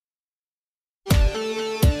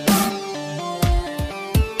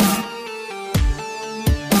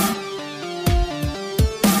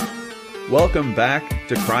Welcome back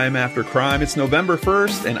to Crime After Crime. It's November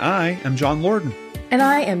 1st, and I am John Lorden. And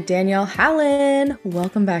I am Danielle Hallen.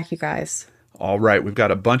 Welcome back, you guys. All right, we've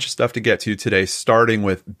got a bunch of stuff to get to today, starting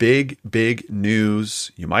with big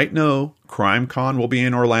news. You might know CrimeCon will be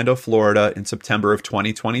in Orlando, Florida in September of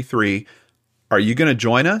 2023. Are you going to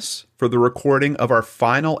join us for the recording of our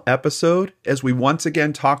final episode as we once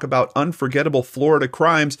again talk about unforgettable Florida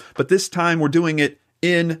crimes, but this time we're doing it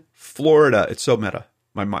in Florida. It's so meta.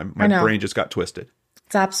 My brain just got twisted.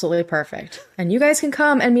 It's absolutely perfect. And you guys can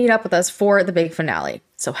come and meet up with us for the big finale.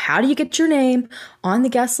 So how do you get your name on the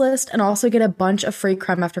guest list and also get a bunch of free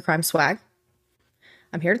Crime After Crime swag?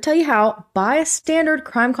 I'm here to tell you how. Buy a standard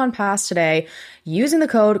CrimeCon pass today using the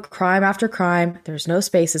code CrimeAfterCrime. There's no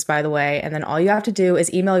spaces, by the way. And then all you have to do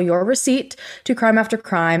is email your receipt to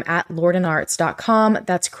crimeaftercrime@lordanarts.com.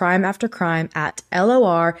 That's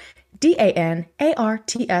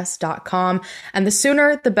crimeaftercrime@LORDANARTS.com. And the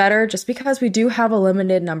sooner, the better, just because we do have a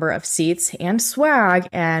limited number of seats and swag,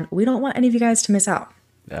 and we don't want any of you guys to miss out.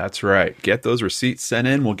 That's right. Get those receipts sent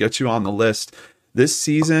in. We'll get you on the list. This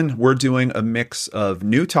season, we're doing a mix of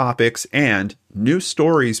new topics and new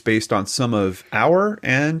stories based on some of our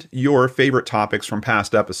and your favorite topics from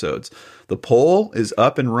past episodes. The poll is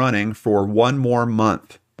up and running for one more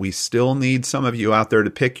month. We still need some of you out there to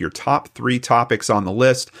pick your top 3 topics on the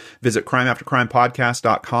list. Visit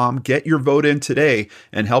crimeaftercrimepodcast.com. Get your vote in today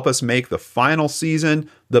and help us make the final season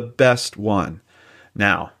the best one.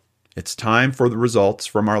 Now, it's time for the results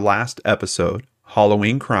from our last episode,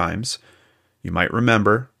 Halloween Crimes. You might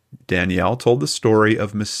remember Danielle told the story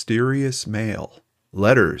of mysterious mail,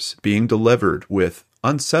 letters being delivered with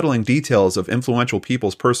unsettling details of influential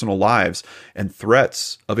people's personal lives, and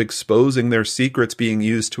threats of exposing their secrets being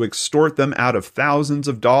used to extort them out of thousands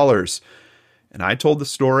of dollars. And I told the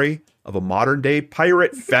story of a modern-day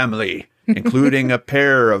pirate family, including a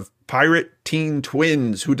pair of pirate teen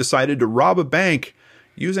twins who decided to rob a bank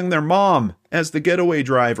using their mom as the getaway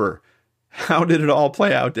driver. How did it all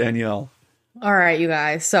play out, Danielle? All right, you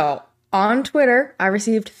guys. So on Twitter, I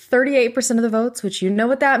received 38% of the votes, which you know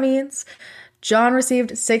what that means. John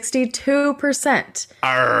received 62%.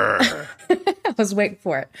 I was waiting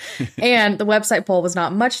for it. And the website poll was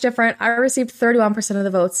not much different. I received 31% of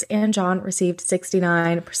the votes, and John received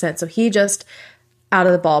 69%. So he just, out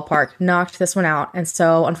of the ballpark, knocked this one out. And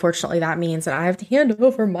so, unfortunately, that means that I have to hand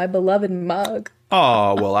over my beloved mug.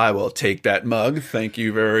 Oh, well, I will take that mug. Thank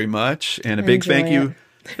you very much. And a big thank you.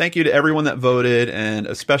 Thank you to everyone that voted, and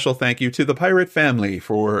a special thank you to the pirate family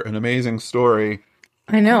for an amazing story.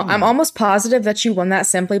 I know. I'm almost positive that you won that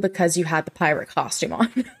simply because you had the pirate costume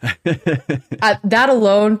on. That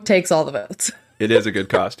alone takes all the votes. It is a good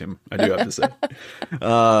costume, I do have to say.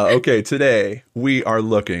 Okay, today we are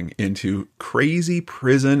looking into crazy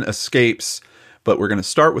prison escapes, but we're going to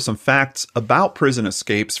start with some facts about prison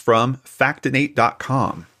escapes from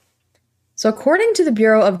Factinate.com. So according to the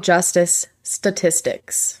Bureau of Justice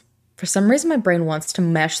Statistics, for some reason my brain wants to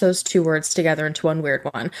mesh those two words together into one weird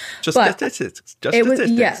one. Statistics.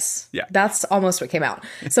 Yes, yeah. That's almost what came out.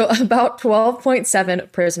 So about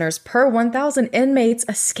 12.7 prisoners per 1,000 inmates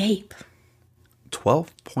escape.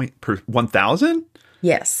 12 per 1,000?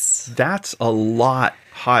 Yes. That's a lot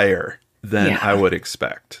higher than I would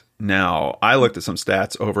expect. Now, I looked at some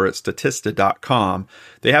stats over at Statista.com.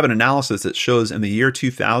 They have an analysis that shows in the year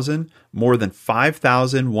 2000, more than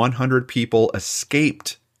 5,100 people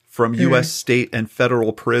escaped from U.S. state and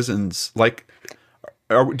federal prisons. Like,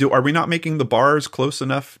 are we not making the bars close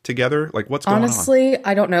enough together? Like, what's going on? Honestly,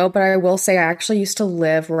 I don't know, but I will say I actually used to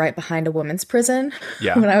live right behind a women's prison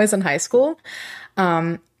when I was in high school.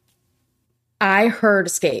 I heard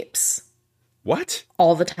escapes. What?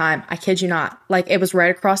 All the time. I kid you not. Like, it was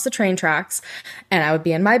right across the train tracks, and I would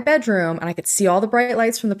be in my bedroom, and I could see all the bright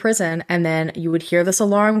lights from the prison, and then you would hear this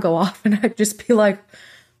alarm go off, and I'd just be like,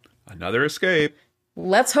 another escape.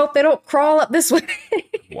 Let's hope they don't crawl up this way.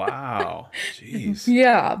 Wow. Jeez.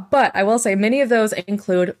 Yeah, but I will say many of those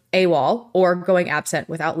include AWOL, or going absent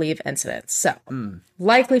without leave incidents. So,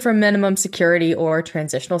 likely from minimum security or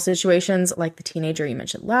transitional situations like the teenager you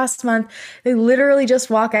mentioned last month. They literally just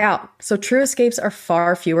walk out. So true escapes are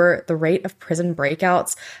far fewer. The rate of prison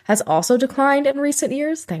breakouts has also declined in recent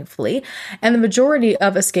years, thankfully. And the majority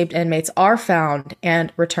of escaped inmates are found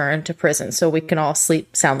and returned to prison. So we can all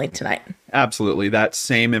sleep soundly tonight. Absolutely. That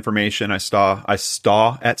same information I saw at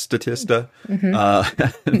Statista.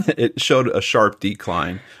 It showed a sharp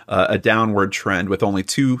decline, a downward trend with only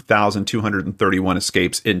 2,231 escapes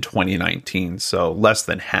in 2019. So less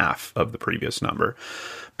than half of the previous number.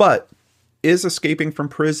 But is escaping from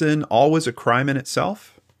prison always a crime in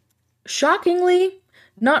itself? Shockingly,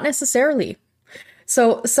 not necessarily.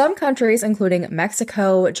 So, some countries, including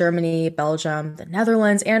Mexico, Germany, Belgium, the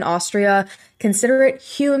Netherlands, and Austria, consider it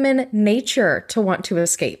human nature to want to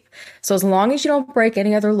escape. So, as long as you don't break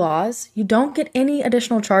any other laws, you don't get any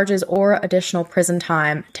additional charges or additional prison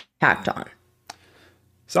time tacked on.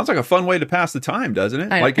 Sounds like a fun way to pass the time, doesn't it?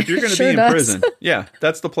 Like if you're going to Sure be in does. prison, yeah,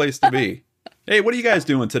 that's the place to be. Hey, what are you guys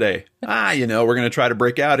doing today? We're going to try to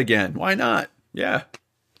break out again. Why not? Yeah,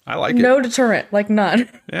 I like it. No deterrent, like none.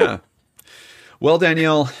 Yeah. Well,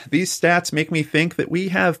 Danielle, these stats make me think that we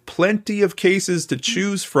have plenty of cases to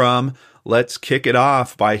choose from. Let's kick it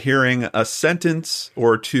off by hearing a sentence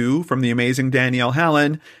or two from the amazing Danielle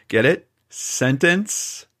Hallen. Get it?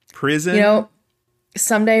 Sentence, prison. You know,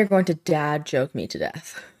 someday you're going to dad joke me to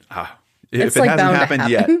death. If It's it like hasn't bound to happened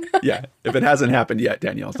happen. yet. Yeah. If it hasn't happened yet,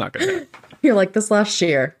 Danielle, it's not going to happen. You're like, this last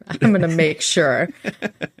year, I'm going to make sure.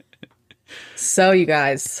 So, you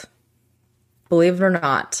guys, believe it or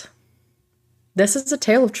not, this is a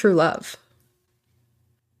tale of true love.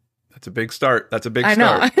 That's a big start. That's a big I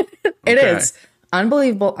start. know. It Okay. is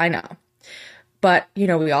unbelievable. I know. But,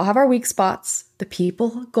 we all have our weak spots, the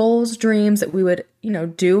people, goals, dreams that we would,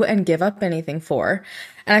 do and give up anything for.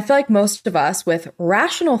 And I feel like most of us with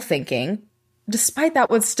rational thinking, despite that,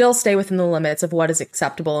 would still stay within the limits of what is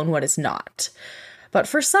acceptable and what is not. But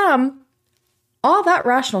for some, all that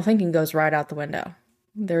rational thinking goes right out the window.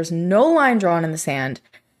 There's no line drawn in the sand.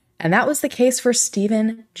 And that was the case for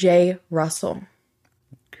Stephen J. Russell.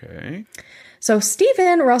 Okay. So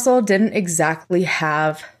Stephen Russell didn't exactly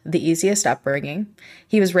have the easiest upbringing.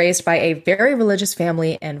 He was raised by a very religious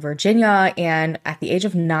family in Virginia, and at the age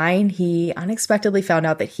of 9, he unexpectedly found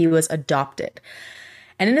out that he was adopted.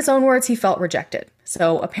 And in his own words, he felt rejected.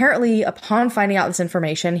 So apparently, upon finding out this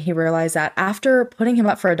information, he realized that after putting him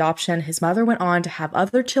up for adoption, his mother went on to have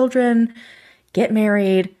other children, get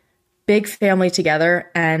married, big family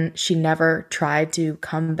together, and she never tried to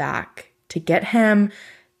come back to get him.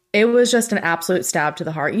 It was just an absolute stab to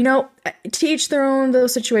the heart. To each their own,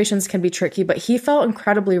 those situations can be tricky, but he felt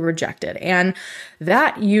incredibly rejected. And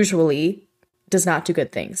that usually does not do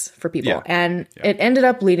good things for people. Yeah. And it ended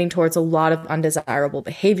up leading towards a lot of undesirable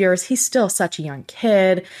behaviors. He's still such a young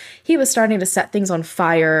kid. He was starting to set things on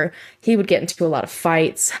fire. He would get into a lot of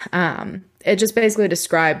fights. It just basically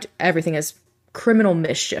described everything as criminal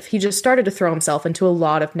mischief. He just started to throw himself into a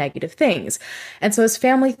lot of negative things. And so his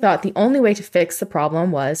family thought the only way to fix the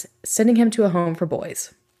problem was sending him to a home for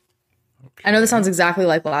boys. Okay. I know this sounds exactly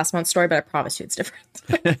like last month's story, but I promise you it's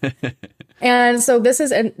different. And so this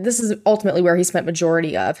is ultimately where he spent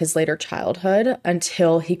majority of his later childhood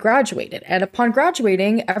until he graduated. And upon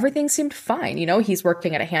graduating, everything seemed fine. He's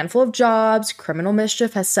working at a handful of jobs. Criminal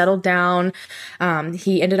mischief has settled down.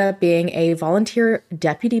 He ended up being a volunteer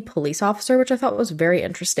deputy police officer, which I thought was very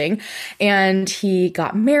interesting. And he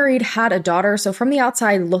got married, had a daughter. So from the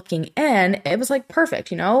outside looking in, it was like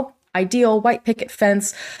perfect, ideal white picket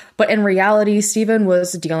fence. But in reality, Stephen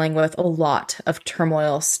was dealing with a lot of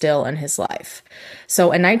turmoil still in his life. So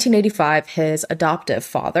in 1985, his adoptive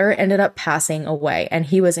father ended up passing away, and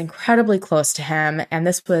he was incredibly close to him. And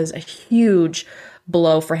this was a huge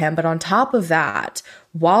blow for him. But on top of that,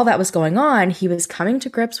 while that was going on, he was coming to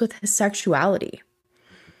grips with his sexuality,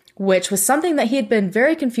 which was something that he had been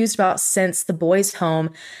very confused about since the boys'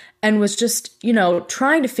 home and was just,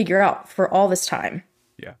 trying to figure out for all this time.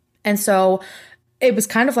 And so it was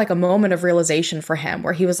kind of like a moment of realization for him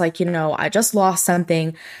where he was like, I just lost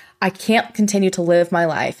something. I can't continue to live my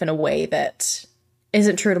life in a way that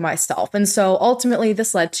isn't true to myself. And so ultimately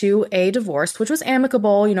this led to a divorce, which was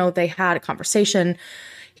amicable. They had a conversation.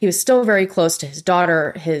 He was still very close to his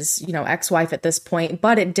daughter, his, ex-wife at this point,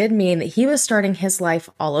 but it did mean that he was starting his life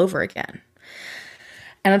all over again.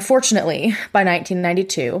 And unfortunately, by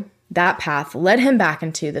 1992, that path led him back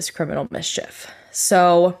into this criminal mischief.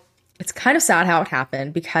 So it's kind of sad how it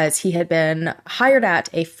happened because he had been hired at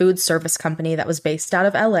a food service company that was based out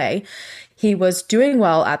of LA. He was doing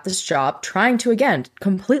well at this job, trying to, again,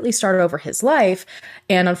 completely start over his life.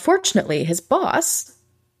 And unfortunately, his boss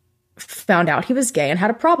found out he was gay and had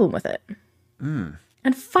a problem with it and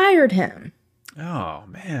fired him. Oh,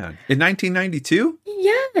 man. In 1992?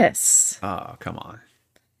 Yes. Oh, come on.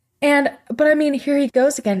 But I mean, here he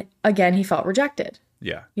goes again. Again, he felt rejected.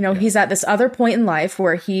 Yeah. He's at this other point in life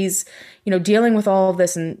where he's, dealing with all of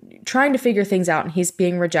this and trying to figure things out, and he's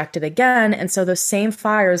being rejected again. And so those same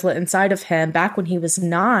fires lit inside of him back when he was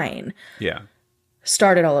 9 Yeah.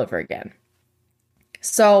 started all over again.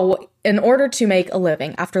 So in order to make a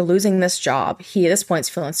living after losing this job, he at this point is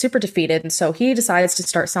feeling super defeated. And so he decides to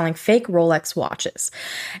start selling fake Rolex watches.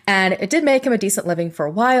 And it did make him a decent living for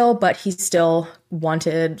a while, but he still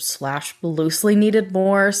wanted / loosely needed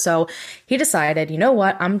more. So he decided, you know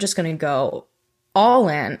what, I'm just going to go all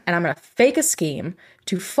in and I'm going to fake a scheme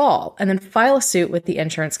to fall and then file a suit with the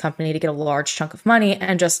insurance company to get a large chunk of money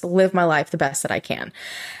and just live my life the best that I can.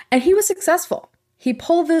 And he was successful. He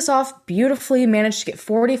pulled this off beautifully, managed to get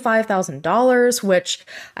 $45,000, which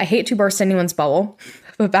I hate to burst anyone's bubble,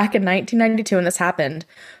 but back in 1992 when this happened,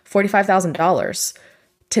 $45,000.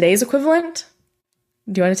 Today's equivalent?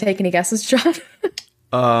 Do you want to take any guesses, John?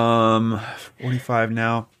 45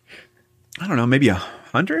 now. I don't know, maybe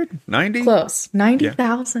 100? 90? Close.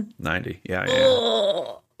 90,000. Yeah. 90. Yeah.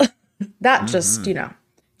 That just,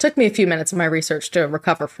 took me a few minutes of my research to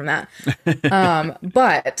recover from that.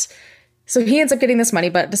 But so he ends up getting this money,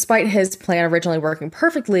 but despite his plan originally working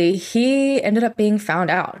perfectly, he ended up being found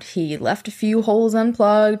out. He left a few holes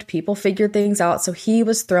unplugged. People figured things out. So he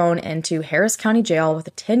was thrown into Harris County Jail with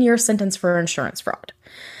a 10-year sentence for insurance fraud.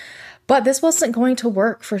 But this wasn't going to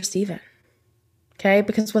work for Stephen. Okay,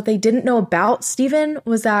 because what they didn't know about Stephen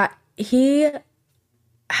was that he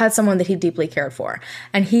had someone that he deeply cared for.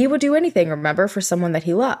 And he would do anything, remember, for someone that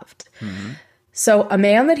he loved. Mm-hmm. So a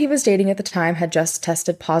man that he was dating at the time had just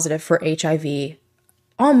tested positive for HIV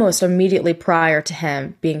almost immediately prior to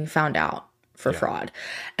him being found out for fraud.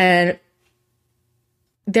 And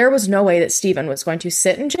there was no way that Stephen was going to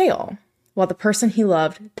sit in jail while the person he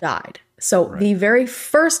loved died. So the very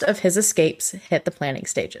first of his escapes hit the planning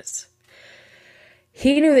stages.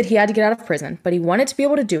 He knew that he had to get out of prison, but he wanted to be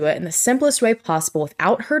able to do it in the simplest way possible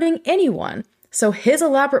without hurting anyone. So his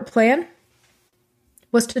elaborate plan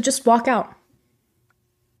was to just walk out.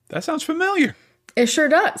 That sounds familiar. It sure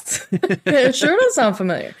does. It sure does sound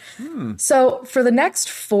familiar. So for the next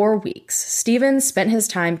 4 weeks, Stephen spent his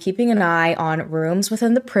time keeping an eye on rooms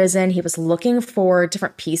within the prison. He was looking for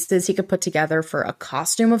different pieces he could put together for a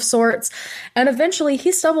costume of sorts. And eventually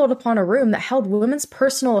he stumbled upon a room that held women's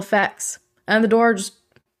personal effects. And the door just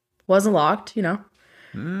wasn't locked,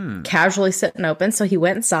 casually sitting open. So he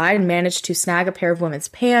went inside and managed to snag a pair of women's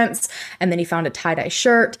pants. And then he found a tie-dye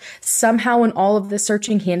shirt. Somehow in all of this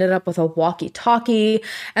searching, he ended up with a walkie-talkie.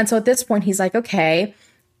 And so at this point, he's like, okay,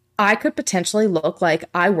 I could potentially look like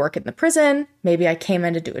I work in the prison. Maybe I came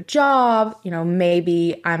in to do a job.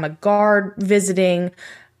 Maybe I'm a guard visiting,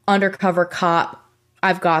 undercover cop.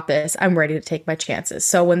 I've got this. I'm ready to take my chances.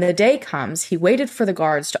 So when the day comes, he waited for the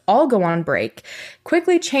guards to all go on break,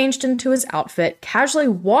 quickly changed into his outfit, casually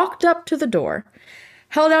walked up to the door,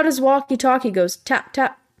 held out his walkie-talkie, goes tap,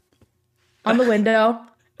 tap on the window,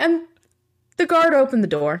 and the guard opened the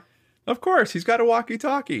door. Of course, he's got a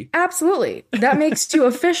walkie-talkie. Absolutely. That makes two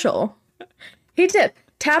official. He did.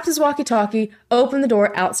 Tapped his walkie-talkie, opened the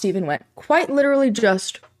door, out Stephen went. Quite literally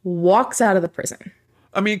just walks out of the prison.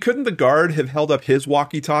 I mean, couldn't the guard have held up his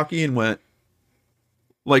walkie-talkie and went,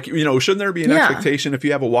 shouldn't there be an expectation if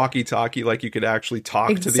you have a walkie-talkie, like you could actually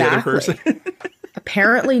talk to the other person?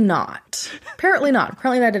 Apparently not. Apparently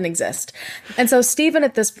that didn't exist. And so Stephen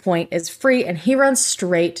at this point is free and he runs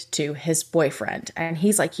straight to his boyfriend. And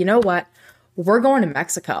he's like, you know what? We're going to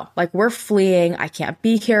Mexico. We're fleeing. I can't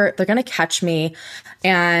be here. They're going to catch me.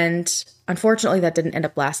 And unfortunately, that didn't end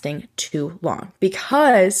up lasting too long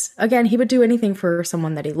because, again, he would do anything for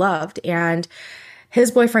someone that he loved. And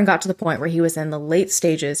his boyfriend got to the point where he was in the late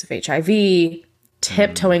stages of HIV,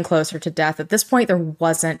 tiptoeing closer to death. At this point, there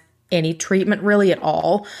wasn't any treatment really at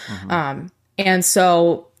all. And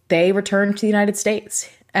so they returned to the United States.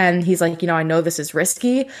 And he's like, I know this is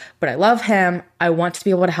risky, but I love him. I want to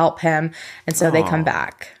be able to help him. And so they come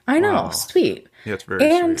back. I know. Sweet. Yeah, it's very sweet.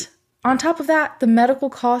 And on top of that, the medical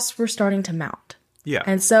costs were starting to mount. Yeah.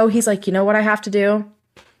 And so he's like, you know what I have to do?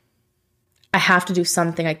 I have to do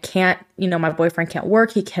something. I can't, my boyfriend can't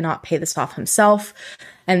work. He cannot pay this off himself.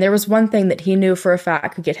 And there was one thing that he knew for a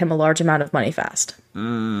fact could get him a large amount of money fast.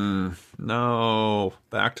 No.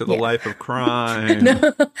 Back to the life of crime.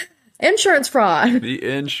 No. Insurance fraud. The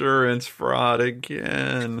insurance fraud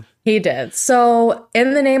again. He did. So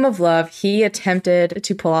in the name of love, he attempted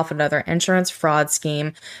to pull off another insurance fraud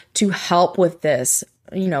scheme to help with this,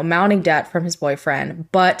 mounting debt from his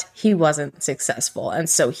boyfriend, but he wasn't successful. And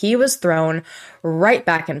so he was thrown right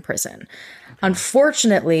back in prison.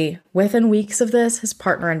 Unfortunately, within weeks of this, his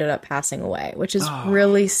partner ended up passing away, which is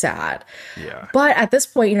really sad. Yeah. But at this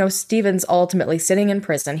point, Stephen's ultimately sitting in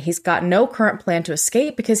prison. He's got no current plan to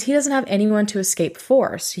escape because he doesn't have anyone to escape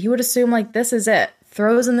for. So he would assume this is it.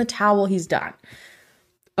 Throws in the towel, he's done.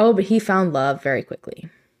 Oh, but he found love very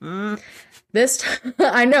quickly.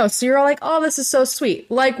 I know. So you're all like, oh, this is so sweet.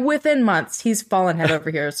 Like within months, he's fallen head over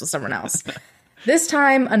heels with someone else. This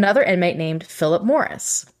time, another inmate named Philip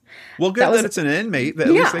Morris. Well, good that it's an inmate. That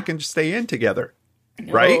at least they can stay in together,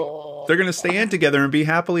 right? Oh. They're going to stay in together and be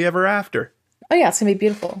happily ever after. Oh, yeah. It's going to be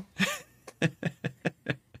beautiful.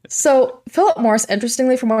 So Philip Morris,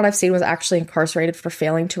 interestingly, from what I've seen, was actually incarcerated for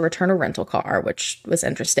failing to return a rental car, which was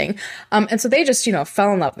interesting. And so they just,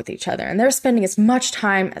 fell in love with each other, and they're spending as much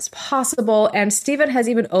time as possible. And Stephen has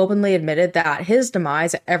even openly admitted that his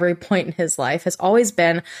demise at every point in his life has always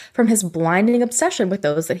been from his blinding obsession with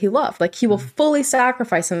those that he loved. Like, he will fully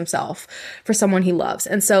sacrifice himself for someone he loves.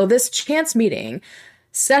 And so this chance meeting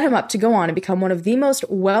set him up to go on and become one of the most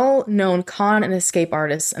well-known con and escape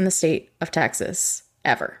artists in the state of Texas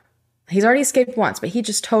ever. He's already escaped once, but he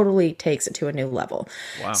just totally takes it to a new level.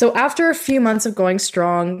 Wow. So after a few months of going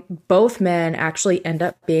strong, both men actually end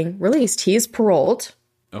up being released. He's paroled.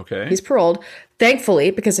 Okay. He's paroled,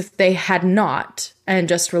 thankfully, because if they had not and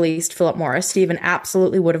just released Philip Morris, Stephen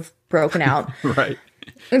absolutely would have broken out. Right.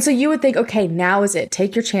 And so you would think, okay, now is it.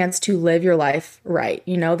 Take your chance to live your life right.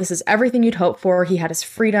 This is everything you'd hope for. He had his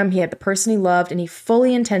freedom. He had the person he loved, and he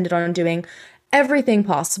fully intended on doing everything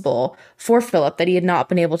possible for Philip that he had not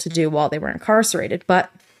been able to do while they were incarcerated. But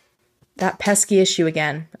that pesky issue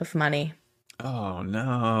again of money. Oh,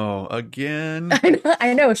 no. Again?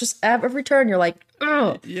 I know. It's just at every turn you're like,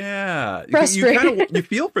 oh. Yeah. Frustrated. You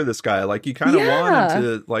feel for this guy. Like, you kind of want him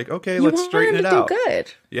to, like, okay, let's straighten it out. Do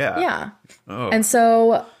good. Yeah. Yeah. Oh. And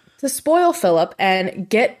so to spoil Philip and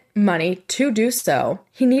get money to do so,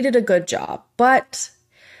 he needed a good job. But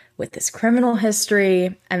with his criminal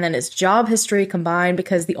history and then his job history combined,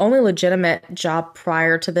 because the only legitimate job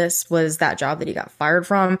prior to this was that job that he got fired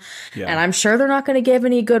from. Yeah. And I'm sure they're not going to give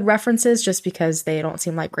any good references just because they don't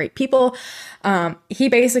seem like great people. It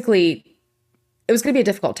was going to be a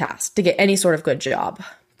difficult task to get any sort of good job.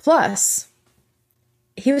 Plus,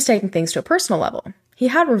 he was taking things to a personal level. He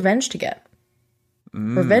had revenge to get.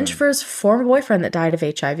 Revenge for his former boyfriend that died of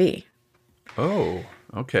HIV. Oh,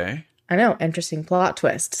 okay. I know, interesting plot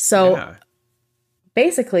twist. So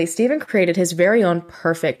basically, Stephen created his very own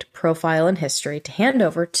perfect profile and history to hand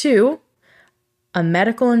over to a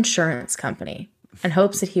medical insurance company in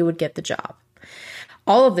hopes that he would get the job.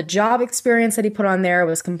 All of the job experience that he put on there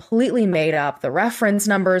was completely made up. The reference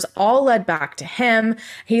numbers all led back to him.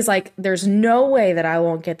 He's like, there's no way that I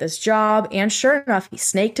won't get this job. And sure enough, he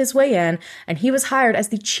snaked his way in, and he was hired as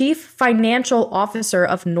the chief financial officer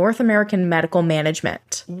of North American Medical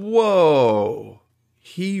Management. Whoa.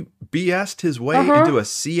 He BS'd his way into a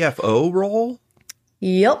CFO role?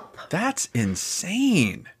 Yep. That's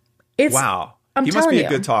insane. Wow. He must be a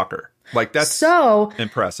good talker. Like, that's so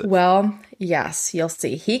impressive. Well, yes, you'll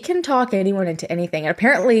see. He can talk anyone into anything. And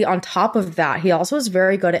apparently, on top of that, he also was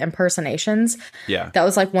very good at impersonations. Yeah. That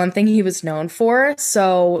was like one thing he was known for.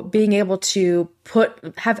 So being able to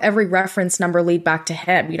have every reference number lead back to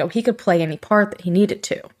him, he could play any part that he needed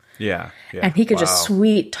to. Yeah. And he could just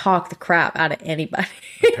sweet talk the crap out of anybody.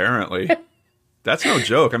 Apparently. That's no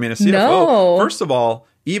joke. I mean, a CFO, first of all,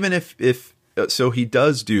 even if so he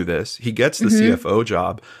does do this, he gets the CFO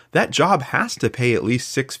job, that job has to pay at least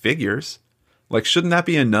 6 figures. Like, shouldn't that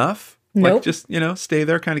be enough? Nope. Like, just, stay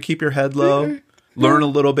there, kind of keep your head low, learn a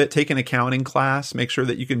little bit, take an accounting class, make sure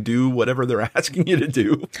that you can do whatever they're asking you to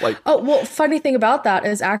do. Like, oh, well, funny thing about that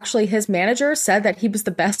is actually his manager said that he was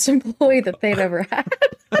the best employee that they'd ever had.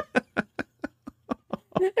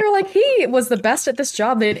 They were like, he was the best at this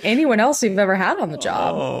job than anyone else we've ever had on the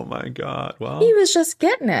job. Oh my God. Well, he was just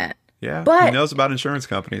getting it. Yeah, but he knows about insurance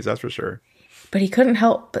companies, that's for sure. But he couldn't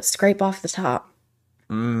help but scrape off the top.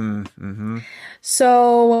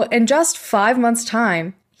 So in just 5 months'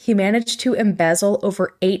 time, he managed to embezzle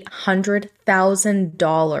over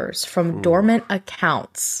 $800,000 from dormant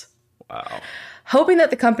accounts. Wow. Hoping that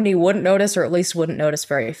the company wouldn't notice, or at least wouldn't notice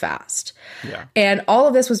very fast. Yeah. And all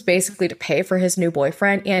of this was basically to pay for his new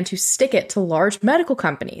boyfriend and to stick it to large medical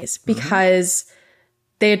companies because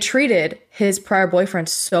they had treated his prior boyfriend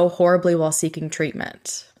so horribly while seeking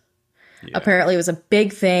treatment. Yeah. Apparently, it was a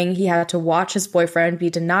big thing. He had to watch his boyfriend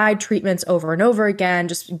be denied treatments over and over again,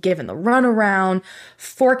 just given the runaround,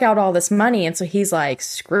 fork out all this money. And so he's like,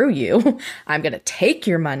 screw you. I'm going to take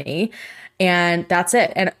your money. And that's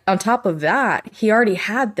it. And on top of that, he already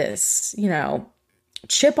had this,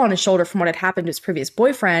 chip on his shoulder from what had happened to his previous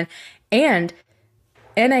boyfriend. And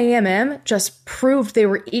NAMM just proved they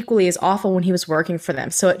were equally as awful when he was working for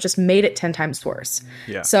them. So it just made it 10 times worse.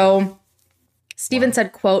 Yeah. So Stephen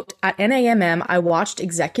said, quote, "At NAMM, I watched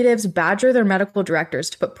executives badger their medical directors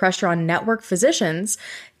to put pressure on network physicians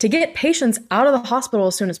to get patients out of the hospital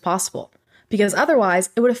as soon as possible. because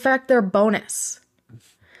otherwise it would affect their bonus.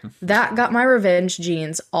 That got my revenge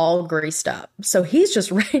genes all greased up. So he's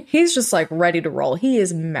just like ready to roll. He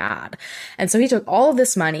is mad. And so he took all of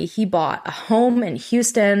this money. He bought a home in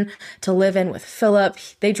Houston to live in with Philip.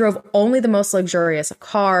 They drove only the most luxurious of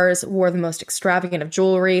cars, wore the most extravagant of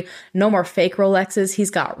jewelry, no more fake Rolexes. He's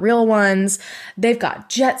got real ones. They've got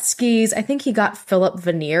jet skis. I think he got Philip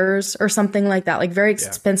veneers or something like that, like very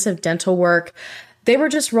expensive dental work. They were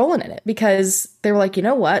just rolling in it because they were like, you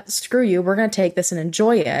know what? Screw you. We're going to take this and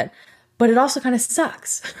enjoy it. But it also kind of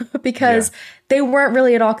sucks because they weren't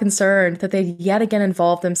really at all concerned that they'd yet again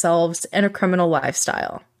involved themselves in a criminal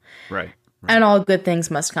lifestyle. Right. And all good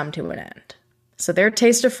things must come to an end. So their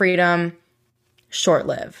taste of freedom,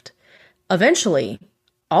 short-lived. Eventually,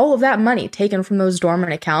 all of that money taken from those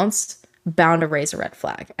dormant accounts bound to raise a red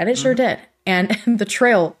flag. And it sure did. And the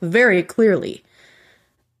trail very clearly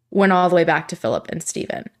went all the way back to Philip and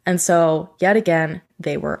Stephen. And so, yet again,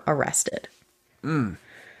 they were arrested. Man,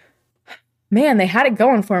 they had it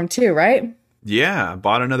going for him too, right? Yeah,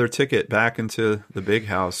 bought another ticket back into the big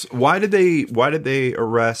house. Why did they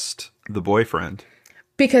arrest the boyfriend?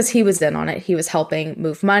 Because he was in on it. He was helping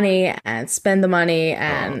move money and spend the money.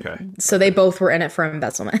 And so they both were in it for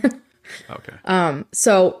embezzlement. Okay.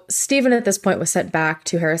 So Stephen at this point was sent back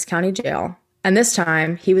to Harris County Jail. And this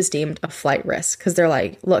time he was deemed a flight risk because they're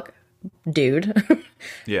like, look, dude,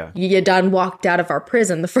 you done walked out of our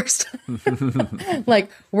prison the first time.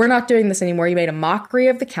 Like, we're not doing this anymore. You made a mockery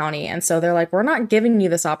of the county. And so they're like, we're not giving you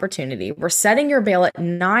this opportunity. We're setting your bail at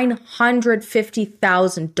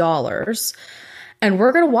 $950,000 and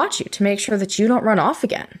we're going to watch you to make sure that you don't run off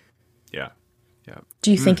again. Yeah. Yeah.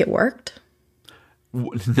 Do you think it worked?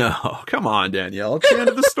 No, come on, Danielle. It's the end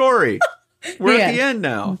of the story. We're at the end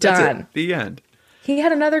now. Done. That's it. The end. He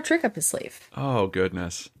had another trick up his sleeve. Oh,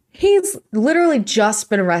 goodness. He's literally just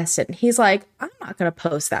been arrested. And he's like, I'm not going to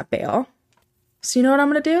post that bail. So you know what I'm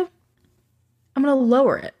going to do? I'm going to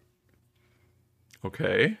lower it.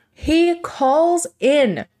 Okay. He calls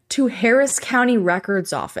in to Harris County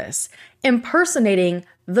Records Office, impersonating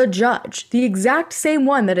the judge, the exact same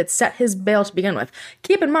one that had set his bail to begin with.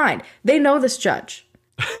 Keep in mind, they know this judge.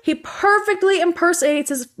 He perfectly impersonates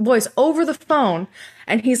his voice over the phone.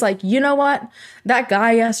 And he's like, you know what? That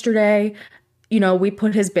guy yesterday, we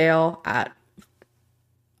put his bail at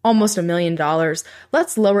almost $1 million.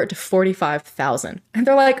 Let's lower it to $45,000. And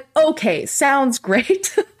they're like, okay, sounds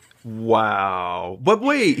great. Wow. But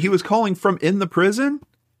wait, he was calling from in the prison?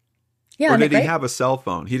 Yeah. Or did he have a cell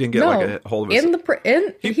phone? He didn't get a hold of his...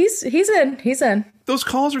 He's in. Those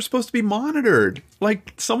calls are supposed to be monitored.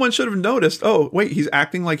 Like, someone should have noticed, oh, wait, he's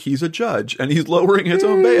acting like he's a judge and he's lowering his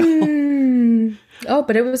own bail. Oh,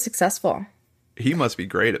 but it was successful. He must be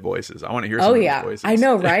great at voices. I want to hear some of his voices. I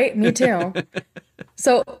know, right? Me too.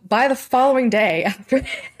 So by the following day, after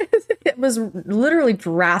it was literally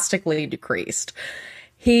drastically decreased,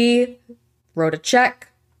 he wrote a check,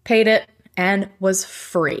 paid it, and was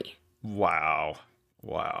free. Wow.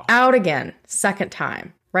 Out again, second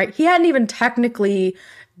time, right? He hadn't even technically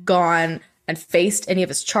gone and faced any of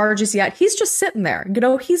his charges yet. He's just sitting there.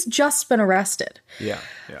 He's just been arrested. Yeah.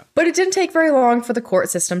 But it didn't take very long for the court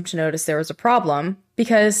system to notice there was a problem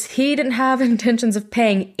because he didn't have intentions of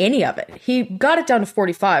paying any of it. He got it down to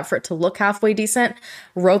 45 for it to look halfway decent,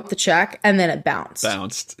 wrote the check, and then it bounced.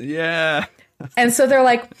 Yeah. And so they're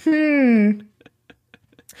like,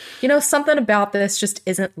 something about this just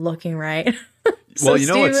isn't looking right. So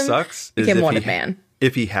well, what sucks is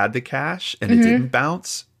if he had the cash and it didn't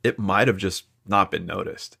bounce, it might have just not been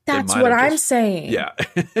noticed. That's what I'm saying. Yeah.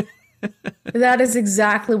 That is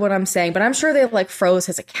exactly what I'm saying. But I'm sure they froze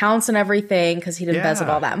his accounts and everything because he'd embezzled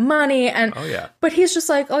all that money. And but he's just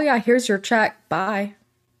like, oh yeah, here's your check. Bye.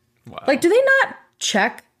 Wow. Do they not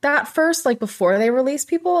check that first, before they release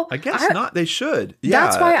people? I guess not. They should. Yeah.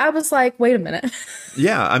 That's why I was like, wait a minute.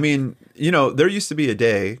 Yeah. I mean, there used to be a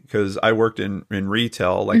day because I worked in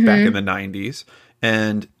retail back in the 90s.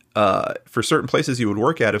 And for certain places you would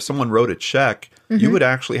work at, if someone wrote a check, you would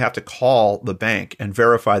actually have to call the bank and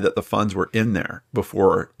verify that the funds were in there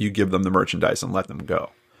before you give them the merchandise and let them go.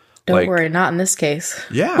 Don't worry, not in this case.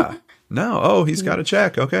 Yeah. No. Oh, he's got a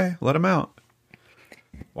check. Okay. Let him out.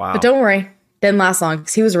 Wow. But don't worry. Didn't last long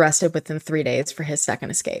because he was arrested within 3 days for his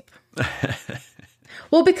second escape.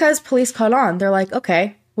 Well, because police caught on. They're like,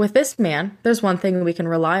 okay, with this man, there's one thing we can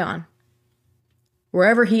rely on.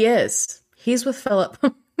 Wherever he is, he's with Philip.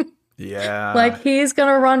 Yeah. He's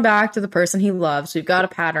going to run back to the person he loves. We've got a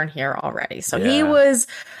pattern here already. So he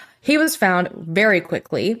was found very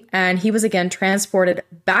quickly, and he was again transported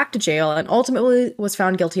back to jail and ultimately was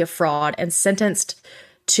found guilty of fraud and sentenced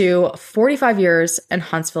to 45 years in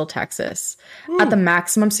Huntsville, Texas, at the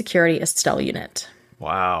maximum security Estelle unit.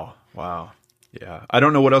 Wow. Wow. Yeah. I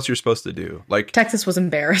don't know what else you're supposed to do. Like, Texas was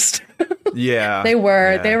embarrassed. yeah. They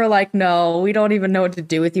were. Yeah. They were like, no, we don't even know what to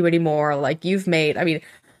do with you anymore. Like, you've made, I mean,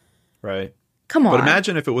 Right. come on. But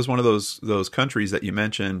imagine if it was one of those countries that you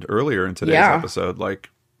mentioned earlier in today's episode. Like,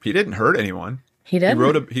 he didn't hurt anyone. He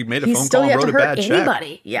didn't. He made a He's phone still call yet and to wrote a hurt bad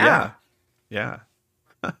anybody. check. Yeah. Yeah.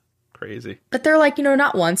 Crazy. But they're like,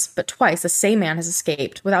 not once, but twice, the same man has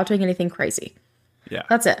escaped without doing anything crazy. Yeah.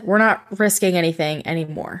 That's it. We're not risking anything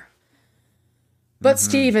anymore. But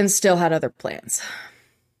Steven still had other plans.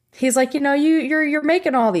 He's like, you're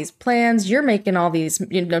making all these plans, you're making all these,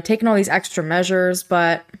 taking all these extra measures,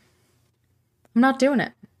 but I'm not doing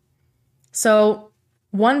it. So,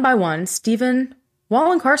 one by one, Steven,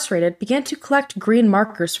 while incarcerated, began to collect green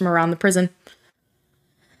markers from around the prison.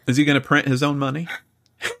 Is he going to print his own money?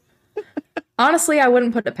 Honestly, I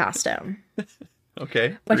wouldn't put it past him.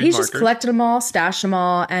 Okay. But green he's just markers. collected them all, stashed them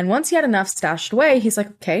all, and once he had enough stashed away, he's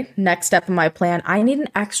like, okay, next step in my plan, I need an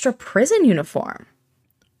extra prison uniform.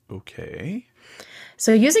 Okay.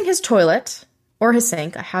 So using his toilet or his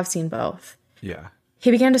sink, I have seen both, Yeah.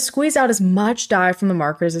 he began to squeeze out as much dye from the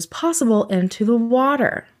markers as possible into the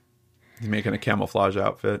water. He's making a camouflage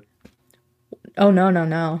outfit. Oh, no.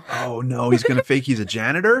 Oh, no. He's going to fake he's a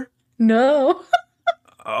janitor? No.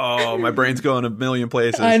 Oh, my brain's going a million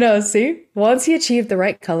places. I know, see? Once he achieved the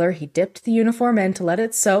right color, he dipped the uniform in to let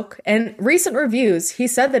it soak. And recent reviews, he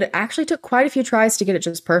said that it actually took quite a few tries to get it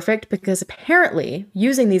just perfect because apparently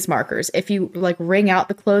using these markers, if you wring out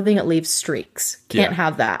the clothing, it leaves streaks. Can't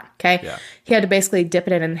have that, okay? Yeah. He had to basically dip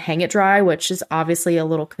it in and hang it dry, which is obviously a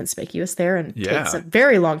little conspicuous there and takes a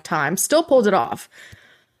very long time. Still pulled it off.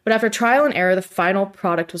 But after trial and error, the final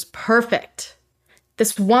product was perfect.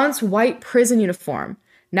 This once white prison uniform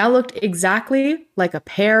now looked exactly like a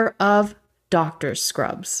pair of doctor's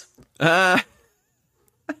scrubs. Come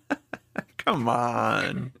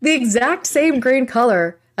on. The exact same green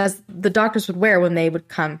color as the doctors would wear when they would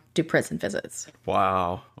come do prison visits.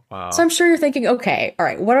 Wow. So I'm sure you're thinking, okay, all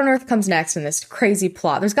right, what on earth comes next in this crazy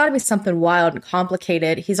plot? There's got to be something wild and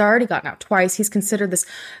complicated. He's already gotten out twice. He's considered this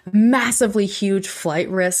massively huge flight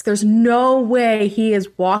risk. There's no way he is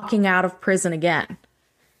walking out of prison again.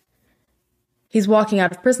 He's walking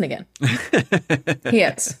out of prison again. He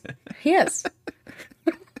is.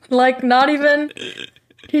 Like, not even,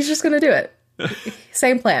 he's just going to do it.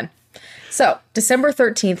 Same plan. So, December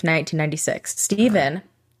 13th, 1996, Steven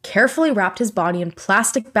carefully wrapped his body in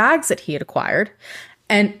plastic bags that he had acquired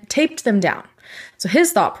and taped them down. So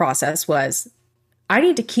his thought process was, I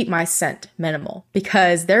need to keep my scent minimal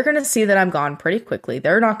because they're going to see that I'm gone pretty quickly.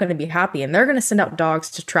 They're not going to be happy and they're going to send out dogs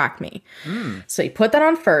to track me. So he put that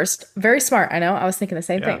on first. Very smart. I know. I was thinking the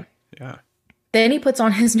same thing. Yeah. Then he puts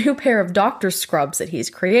on his new pair of doctor's scrubs that he's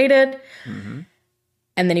created. And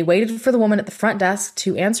then he waited for the woman at the front desk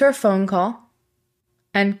to answer a phone call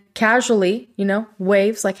and casually,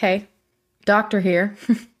 waves like, hey, doctor here.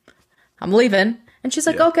 I'm leaving. And she's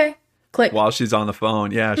like, okay. Click. While she's on the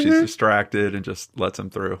phone. Yeah, she's distracted and just lets him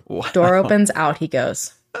through. Wow. Door opens, out he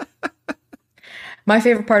goes. My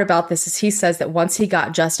favorite part about this is he says that once he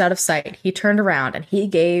got just out of sight, he turned around and he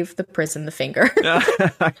gave the prison the finger.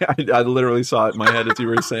 I literally saw it in my head as you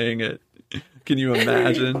were saying it. Can you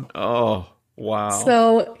imagine? Oh, wow.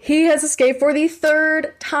 So he has escaped for the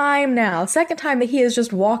third time now. Second time that he has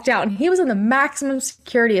just walked out, and he was in the maximum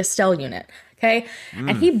security Estelle unit. Okay.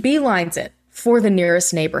 And he beelines it for the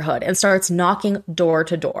nearest neighborhood and starts knocking door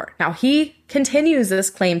to door. Now, he continues this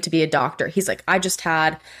claim to be a doctor. He's like, I just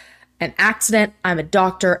had an accident. I'm a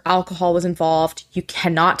doctor. Alcohol was involved. You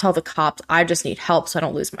cannot tell the cops. I just need help so I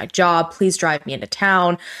don't lose my job. Please drive me into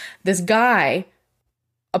town. This guy,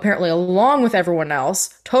 apparently along with everyone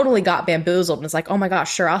else, totally got bamboozled and is like, oh my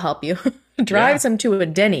gosh, sure, I'll help you. Drives him to a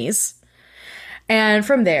Denny's. And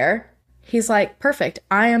from there, he's like, perfect.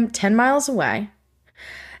 I am 10 miles away.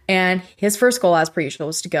 And his first goal, as per usual,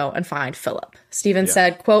 was to go and find Philip. Steven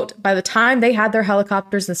said, quote, by the time they had their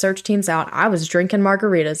helicopters and search teams out, I was drinking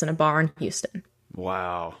margaritas in a bar in Houston.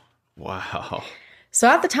 Wow. So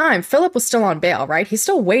at the time, Philip was still on bail, right? He's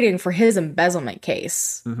still waiting for his embezzlement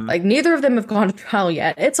case. Like, neither of them have gone to trial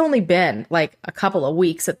yet. It's only been like a couple of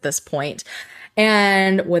weeks at this point.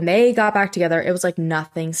 And when they got back together, it was like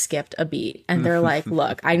nothing skipped a beat. And they're like,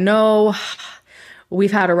 look, I know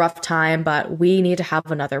we've had a rough time, but we need to have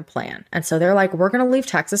another plan. And so they're like, we're going to leave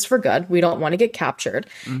Texas for good. We don't want to get captured.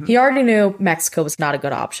 He already knew Mexico was not a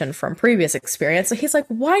good option from previous experience. So he's like,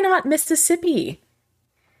 why not Mississippi?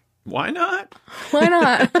 Why not? Why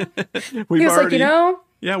not? He was like,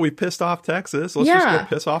 Yeah, we pissed off Texas. Let's just Yeah. go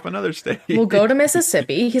piss off another state. We'll go to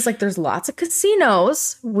Mississippi. He's like, there's lots of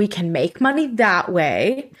casinos. We can make money that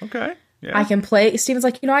way. Okay. Yeah. I can play. Steven's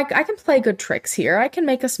like, I can play good tricks here. I can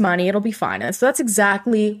make us money. It'll be fine. And so that's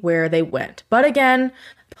exactly where they went. But again,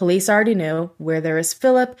 police already knew where there is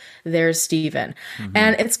Philip, there's Steven.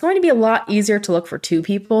 And it's going to be a lot easier to look for two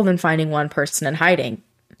people than finding one person in hiding.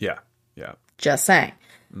 Yeah. Yeah. Just saying.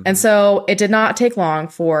 And so it did not take long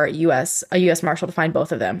for a U.S. Marshal to find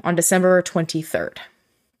both of them on December 23rd.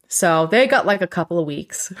 So they got like a couple of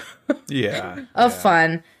weeks Yeah. of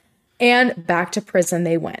fun. And back to prison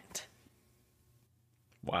they went.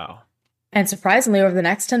 Wow. And surprisingly, over the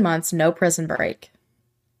next 10 months, no prison break.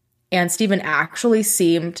 And Steven actually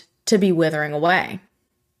seemed to be withering away.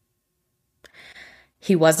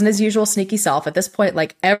 He wasn't his usual sneaky self. At this point,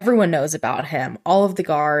 like, everyone knows about him. All of the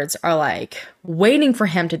guards are like waiting for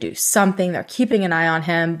him to do something. They're keeping an eye on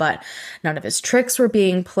him, but none of his tricks were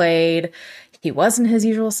being played. He wasn't his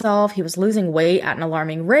usual self. He was losing weight at an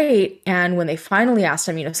alarming rate. And when they finally asked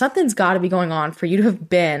him, something's got to be going on for you to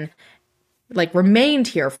have remained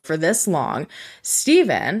here for this long,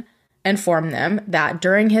 Steven informed them that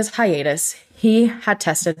during his hiatus, he had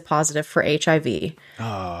tested positive for HIV.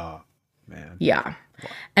 Oh, man. Yeah.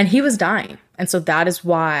 And he was dying. And so that is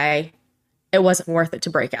why it wasn't worth it to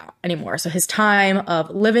break out anymore. So his time of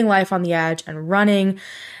living life on the edge and running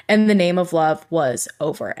in the name of love was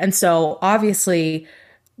over. And so obviously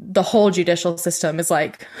the whole judicial system is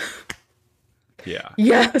like, Yeah.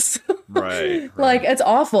 yes. Right. Like, it's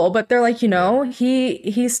awful, but they're like,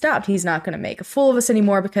 he stopped. He's not going to make a fool of us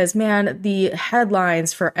anymore because, man, the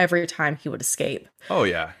headlines for every time he would escape, Oh,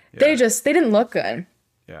 yeah. they didn't look good.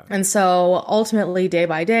 Yeah. And so ultimately, day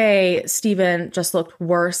by day, Steven just looked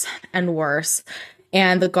worse and worse.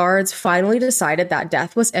 And the guards finally decided that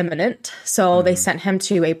death was imminent. So they sent him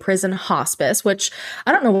to a prison hospice, which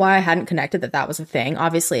I don't know why I hadn't connected that was a thing.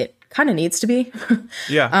 Obviously, it kind of needs to be.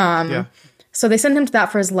 Yeah. Yeah. So they sent him to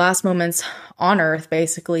that for his last moments on Earth,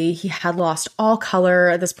 basically. He had lost all color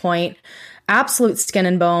at this point, absolute skin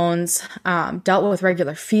and bones, dealt with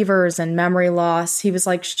regular fevers and memory loss. He was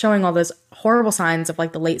like showing all those horrible signs of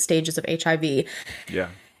like the late stages of HIV. Yeah.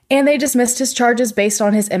 And they dismissed his charges based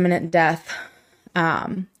on his imminent death.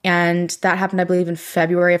 And that happened, I believe, in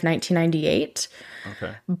February of 1998.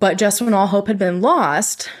 Okay. But just when all hope had been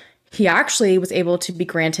lost, he actually was able to be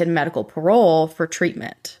granted medical parole for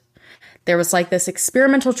treatment. There was like this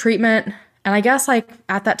experimental treatment. And I guess like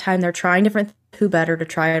at that time, they're trying different, who better to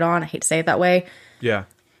try it on? I hate to say it that way. Yeah.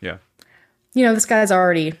 Yeah. This guy's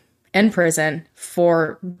already in prison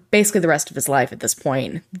for basically the rest of his life at this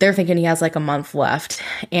point. They're thinking he has like a month left.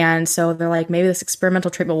 And so they're like, maybe this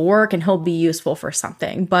experimental treatment will work and he'll be useful for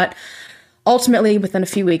something. But ultimately, within a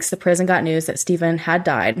few weeks, the prison got news that Steven had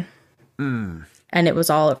died. And it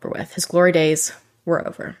was all over with. His glory days were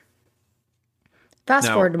over. Fast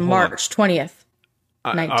forward to March 20th,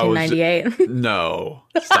 1998. No.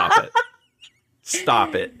 Stop it.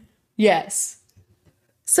 Stop it. Yes.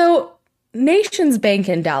 So, Nations Bank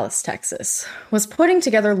in Dallas, Texas, was putting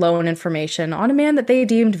together loan information on a man that they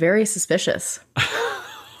deemed very suspicious.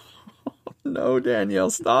 No,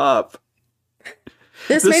 Danielle, stop.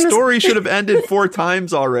 This The story should have ended 4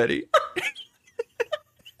 times already.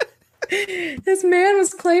 This man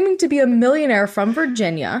was claiming to be a millionaire from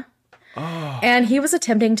Virginia, and he was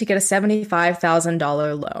attempting to get a $75,000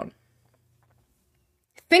 loan.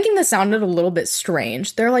 Thinking this sounded a little bit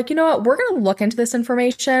strange, they're like, you know what, we're going to look into this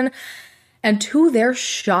information. And to their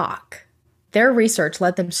shock, their research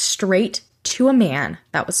led them straight to a man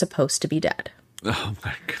that was supposed to be dead. Oh,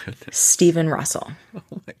 my goodness. Steven Russell. Oh,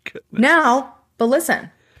 my goodness. Now, but listen.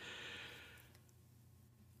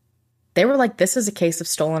 They were like, this is a case of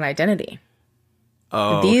stolen identity.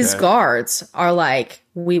 Oh, These okay. guards are like,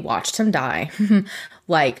 we watched him die,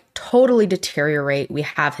 like totally deteriorate. We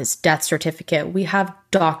have his death certificate. We have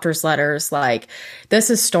doctor's letters. Like, this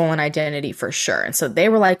is stolen identity for sure. And so they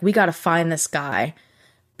were like, we got to find this guy,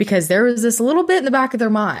 because there was this little bit in the back of their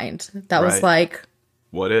mind that was like,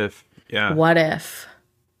 what if? Yeah. what if?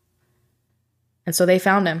 And so they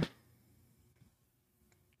found him.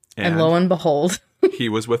 And lo and behold, he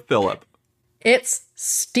was with Philip. it's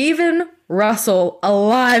Steven Russell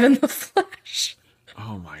alive in the flesh.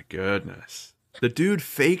 Oh, my goodness. The dude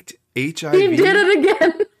faked HIV? He did it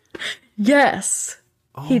again. Yes,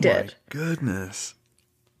 he did. My goodness.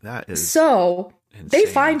 That is So they insane.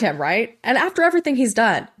 find him, right? And after everything he's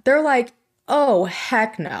done, they're like, oh,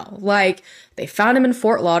 heck no. Like, they found him in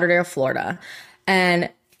Fort Lauderdale, Florida. And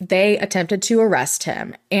they attempted to arrest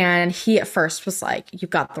him. And he at first was like, "You've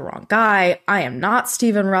got the wrong guy. I am not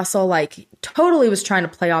Steven Russell." Like, totally was trying to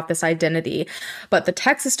play off this identity. But the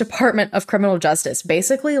Texas Department of Criminal Justice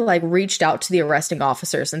basically like reached out to the arresting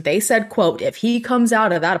officers, and they said, quote, "If he comes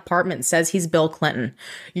out of that apartment and says he's Bill Clinton,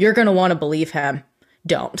 you're going to want to believe him.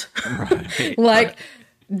 Don't." Right. Like,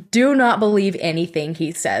 do not believe anything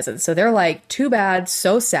he says. And so they're like, "Too bad,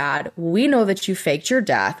 so sad. We know that you faked your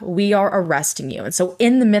death. We are arresting you." And so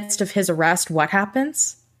in the midst of his arrest, what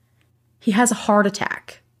happens? He has a heart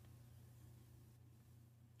attack.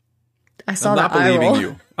 I saw that eye roll. I'm not believing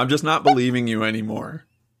you. I'm just not believing you anymore.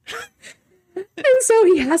 And so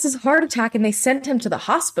he has his heart attack and they sent him to the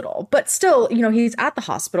hospital. But still, you know, he's at the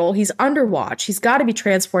hospital. He's under watch. He's got to be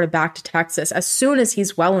transported back to Texas as soon as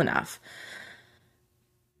he's well enough.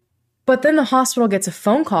 But then the hospital gets a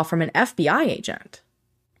phone call from an FBI agent.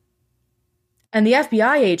 And the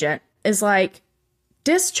FBI agent is like,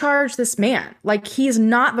 "Discharge this man. Like, he's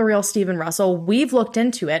not the real Steven Russell. We've looked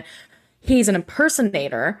into it. He's an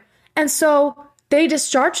impersonator." And so they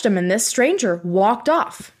discharged him and this stranger walked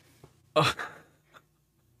off.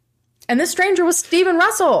 And this stranger was Steven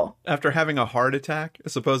Russell. After having a heart attack, a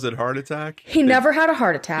supposed heart attack? He never had a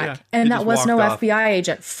heart attack. Yeah, and that was no off. FBI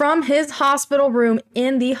agent. From his hospital room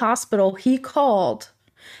in the hospital, he called,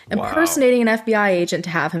 impersonating an FBI agent to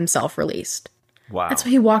have himself released. Wow. And so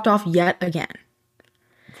he walked off yet again.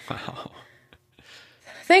 Wow.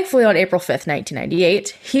 Thankfully, on April 5th,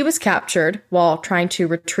 1998, he was captured while trying to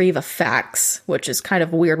retrieve a fax, which is kind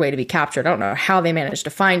of a weird way to be captured. I don't know how they managed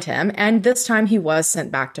to find him. And this time he was sent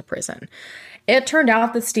back to prison. It turned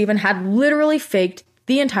out that Steven had literally faked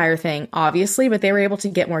the entire thing, obviously, but they were able to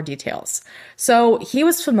get more details. So he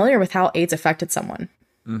was familiar with how AIDS affected someone.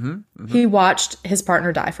 He watched his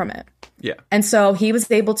partner die from it. Yeah. And so he was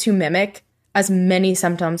able to mimic as many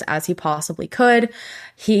symptoms as he possibly could.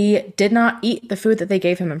 He did not eat the food that they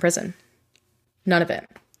gave him in prison. None of it.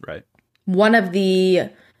 Right. One of the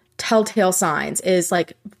telltale signs is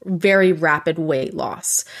like very rapid weight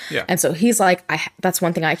loss. Yeah. And so he's like, that's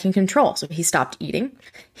one thing I can control. So he stopped eating.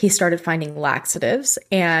 He started finding laxatives.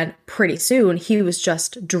 And pretty soon he was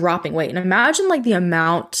just dropping weight. And imagine like the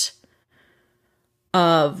amount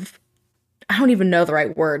of, I don't even know the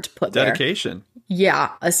right word to put there. Dedication.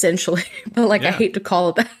 Yeah, essentially. But like, I hate to call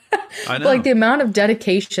it that. I know. But like the amount of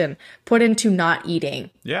dedication put into not eating.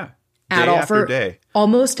 Yeah. At Day all after for day.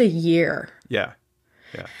 almost a year. Yeah.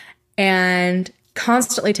 Yeah. And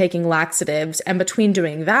constantly taking laxatives. And between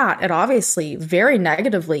doing that, it obviously very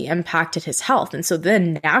negatively impacted his health. And so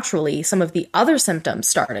then naturally some of the other symptoms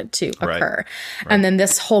started to occur. Right. And then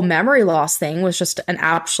this whole memory loss thing was just an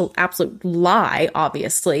absolute lie,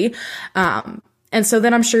 obviously. And so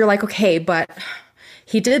then I'm sure you're like, okay, but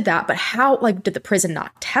he did that. But how, like, did the prison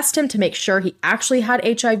not test him to make sure he actually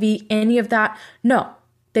had HIV, any of that? No,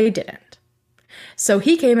 they didn't. So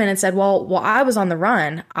he came in and said, well, while I was on the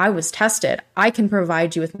run, I was tested. I can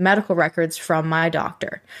provide you with medical records from my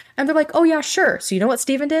doctor. And they're like, oh, yeah, sure. So you know what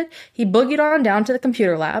Steven did? He boogied on down to the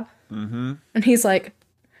computer lab. And he's like,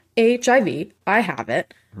 HIV, I have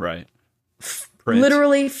it. Right.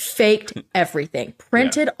 Literally faked everything.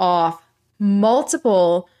 Printed off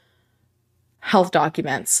multiple health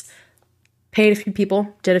documents, paid a few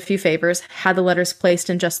people, did a few favors, had the letters placed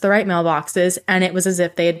in just the right mailboxes, and it was as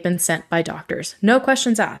if they had been sent by doctors. No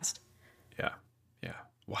questions asked. Yeah. Yeah.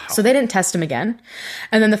 Wow. So they didn't test him again.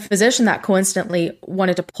 And then the physician that coincidentally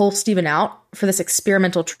wanted to pull Steven out for this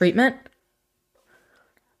experimental treatment,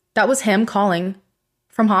 that was him calling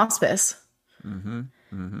from hospice. And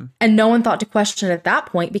no one thought to question it at that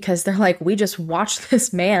point because they're like, we just watched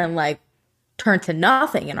this man like turn to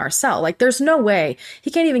nothing in our cell. Like, there's no way.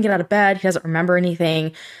 He can't even get out of bed. He doesn't remember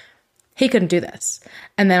anything. He couldn't do this.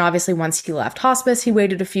 And then obviously once he left hospice, he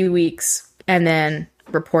waited a few weeks and then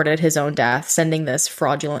reported his own death, sending this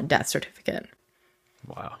fraudulent death certificate.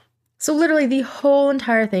 Wow. So literally the whole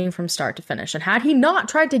entire thing from start to finish. And had he not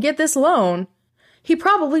tried to get this loan, he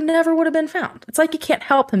probably never would have been found. It's like he can't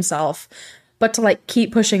help himself but to like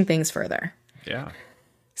keep pushing things further. Yeah.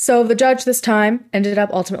 So the judge this time ended up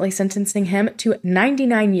ultimately sentencing him to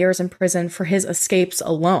 99 years in prison for his escapes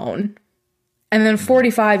alone, and then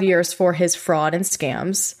 45 years for his fraud and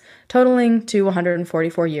scams, totaling to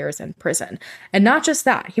 144 years in prison. And not just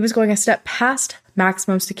that, he was going a step past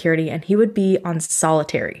maximum security, and he would be on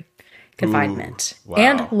solitary confinement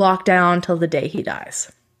and locked down till the day he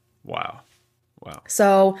dies. Wow. Wow.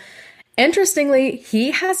 So interestingly,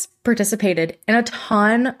 he has participated in a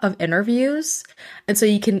ton of interviews. And so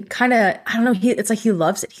you can kind of, I don't know, it's like he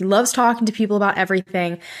loves it. He loves talking to people about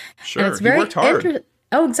everything. Sure. And it's very he worked hard.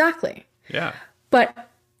 Oh, exactly. Yeah.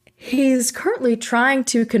 But he's currently trying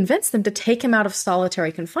to convince them to take him out of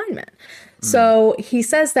solitary confinement. So he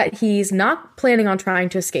says that he's not planning on trying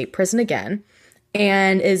to escape prison again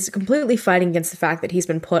and is completely fighting against the fact that he's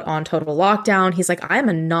been put on total lockdown. He's like, I'm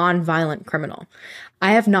a non-violent criminal.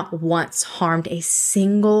 I have not once harmed a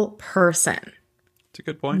single person. It's a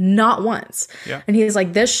good point. Not once. Yeah. And he's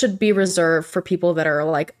like, this should be reserved for people that are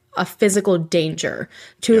like a physical danger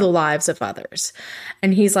to the lives of others.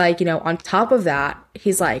 And he's like, you know, on top of that,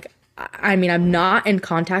 he's like, I mean, I'm not in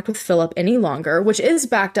contact with Philip any longer, which is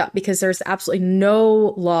backed up because there's absolutely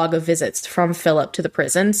no log of visits from Philip to the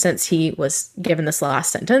prison since he was given this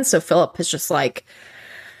last sentence. So Philip has just like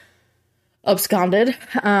absconded.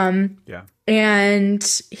 Yeah.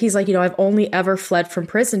 And he's like, you know, I've only ever fled from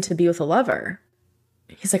prison to be with a lover.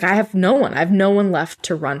 He's like, I have no one left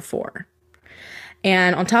to run for.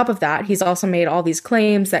 And on top of that, he's also made all these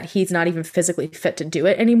claims that he's not even physically fit to do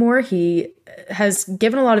it anymore. He has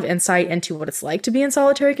given a lot of insight into what it's like to be in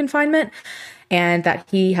solitary confinement and that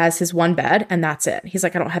he has his one bed and that's it. He's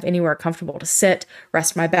like, I don't have anywhere comfortable to sit,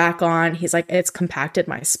 rest my back on. He's like, it's compacted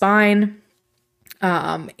my spine.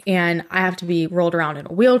 And I have to be rolled around in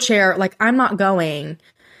a wheelchair. Like, I'm not going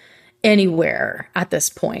anywhere at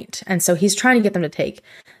this point. And so he's trying to get them to take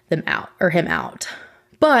him out.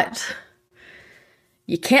 But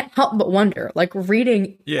you can't help but wonder, like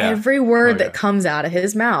reading every word that comes out of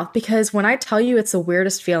his mouth, because when I tell you it's the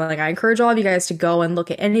weirdest feeling, I encourage all of you guys to go and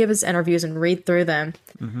look at any of his interviews and read through them.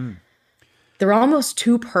 Mm-hmm. They're almost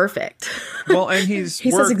too perfect. Well, and he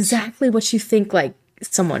says exactly what you think like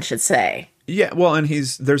someone should say. Yeah, well, and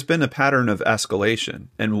there's been a pattern of escalation,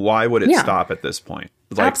 and why would it stop at this point?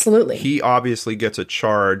 Like, absolutely. He obviously gets a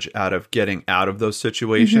charge out of getting out of those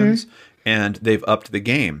situations, and they've upped the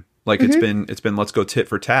game. Like it's been let's go tit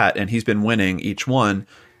for tat, and he's been winning each one.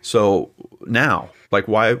 So now, like,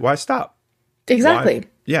 why stop? Exactly.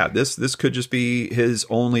 Yeah, this could just be his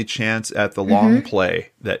only chance at the long play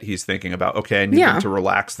that he's thinking about. Okay, I need him to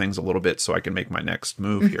relax things a little bit so I can make my next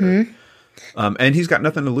move here. And he's got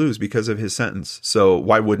nothing to lose because of his sentence. So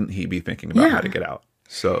why wouldn't he be thinking about how to get out?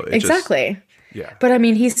 So exactly. Yeah. But I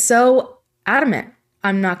mean, he's so adamant.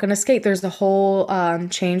 I'm not going to escape. There's the whole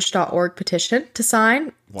change.org petition to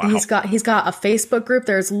sign. Wow. He's got a Facebook group.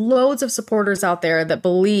 There's loads of supporters out there that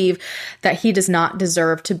believe that he does not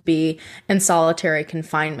deserve to be in solitary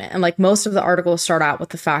confinement. And like most of the articles start out with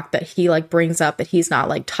the fact that he like brings up that he's not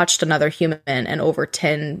like touched another human in over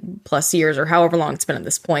 10 plus years or however long it's been at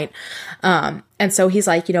this point. And so he's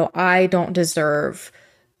like, you know, I don't deserve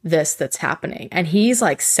this that's happening. And he's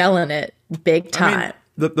like selling it big time. I mean,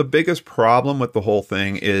 the biggest problem with the whole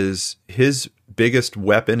thing is his biggest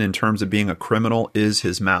weapon in terms of being a criminal is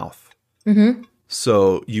his mouth. Mm-hmm.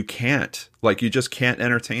 So you just can't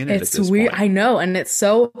entertain it. It's weird. Point. I know. And it's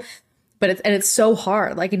so, it's so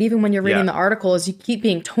hard. Like, and even when you're reading the articles, you keep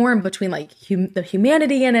being torn between like the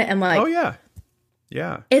humanity in it and like, oh yeah.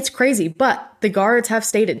 Yeah. It's crazy. But the guards have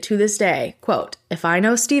stated to this day, quote, if I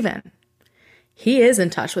know Stephen, he is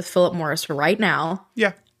in touch with Philip Morris right now.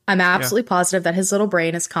 Yeah. I'm absolutely positive that his little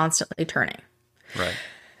brain is constantly turning. Right.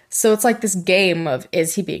 So it's like this game of,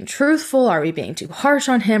 is he being truthful? Are we being too harsh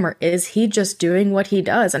on him? Or is he just doing what he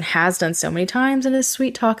does and has done so many times and is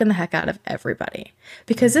sweet talking the heck out of everybody?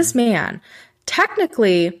 Because this man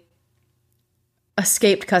technically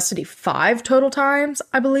escaped custody 5 total times,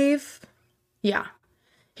 I believe. Yeah.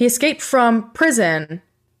 He escaped from prison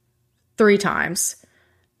 3 times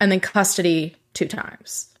and then custody 2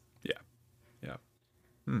 times.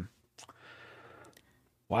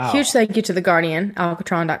 Wow. Huge thank you to The Guardian,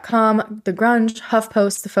 Alcatron.com, The Grunge,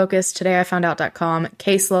 HuffPost, The Focus, TodayIFoundOut.com,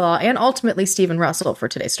 Case Law, and ultimately Stephen Russell for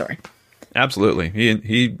today's story. Absolutely.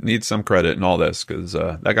 He needs some credit in all this because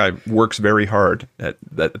that guy works very hard at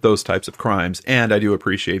those types of crimes. And I do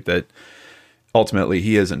appreciate that ultimately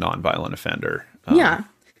he is a nonviolent offender. Yeah.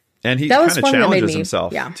 And he kind of challenges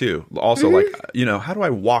himself too. Also, like, you know, how do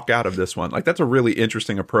I walk out of this one? Like, that's a really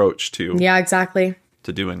interesting approach to exactly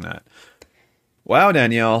to doing that. Wow,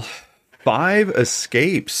 Danielle, 5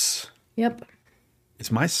 escapes. Yep.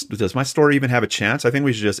 Does my story even have a chance? I think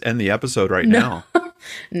we should just end the episode right now.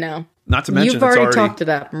 No. Not to mention, you've already talked it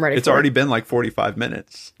up. I'm ready. It's already been like 45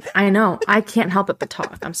 minutes. I know. I can't help it but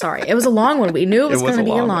talk. I'm sorry. It was a long one. We knew it was going to be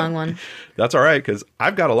a long one. That's all right, because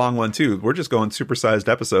I've got a long one too. We're just going supersized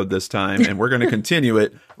episode this time, and we're going to continue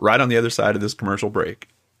it right on the other side of this commercial break.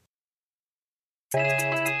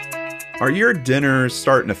 Are your dinners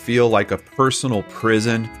starting to feel like a personal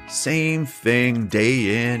prison? Same thing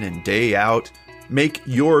day in and day out? Make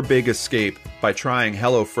your big escape by trying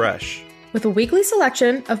HelloFresh. With a weekly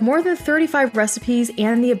selection of more than 35 recipes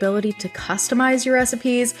and the ability to customize your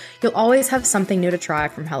recipes, you'll always have something new to try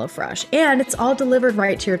from HelloFresh, and it's all delivered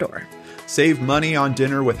right to your door. Save money on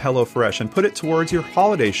dinner with HelloFresh and put it towards your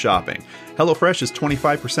holiday shopping. HelloFresh is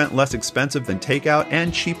 25% less expensive than takeout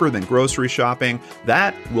and cheaper than grocery shopping.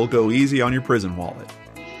 That will go easy on your prison wallet.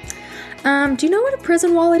 Do you know what a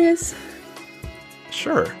prison wallet is?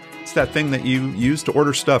 Sure. It's that thing that you use to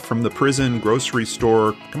order stuff from the prison grocery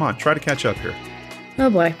store. Come on, try to catch up here. Oh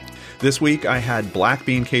boy. This week I had black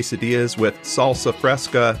bean quesadillas with salsa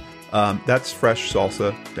fresca. That's fresh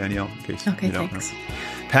salsa, Danielle, in case Okay, you don't thanks. know.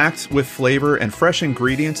 Packed with flavor and fresh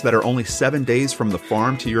ingredients that are only 7 days from the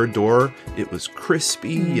farm to your door. It was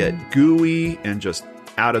crispy yet gooey and just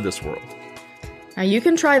out of this world. Now you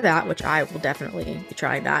can try that, which I will definitely be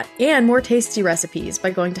trying that, and more tasty recipes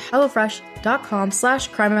by going to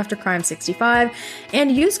hellofresh.com/crimeaftercrime65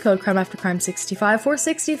 and use code crimeaftercrime65 for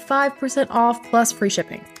 65% off plus free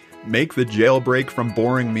shipping. Make the jailbreak from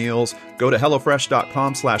boring meals. Go to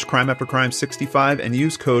hellofresh.com/crimeaftercrime65 and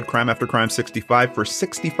use code crimeaftercrime65 for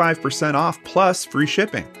 65% off plus free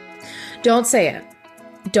shipping. Don't say it.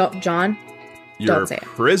 John, Your don't say it.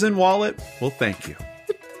 prison wallet will thank you.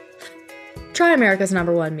 Try America's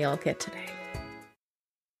 #1 meal kit today.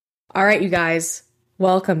 All right, you guys,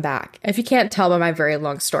 welcome back. If you can't tell by my very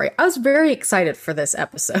long story, I was very excited for this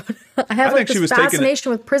episode. I have think she was this taking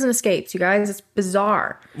fascination with prison escapes, you guys. It's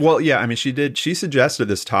bizarre. Well, yeah, I mean, she suggested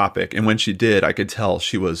this topic, and when she did, I could tell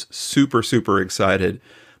she was super, super excited.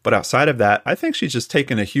 But outside of that, I think she's just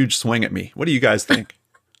taking a huge swing at me. What do you guys think?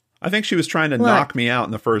 I think she was trying to knock me out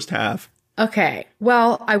in the first half. Okay,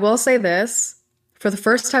 well, I will say this. For the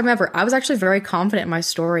first time ever, I was actually very confident in my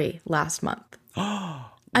story last month.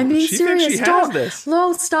 I'm being She serious. thinks she has Don't. this.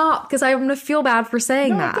 No, stop, because I'm going to feel bad for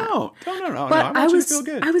saying that. No. But I want you to feel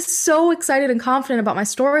good. I was so excited and confident about my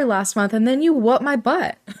story last month, and then you whooped my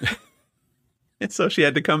butt. And so she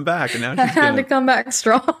had to come back, and now I she's had to come back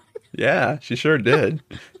strong. Yeah, she sure did.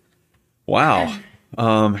 Wow.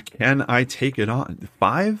 Can I take it on?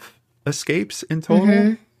 5 escapes in total?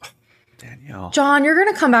 Mm-hmm. Danielle. John, you're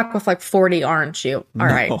going to come back with like 40, aren't you? All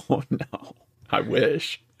right. No. I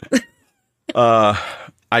wish.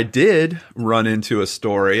 I did run into a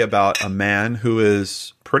story about a man who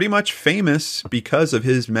is pretty much famous because of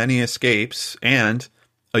his many escapes and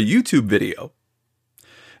a YouTube video.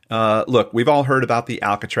 Look, we've all heard about the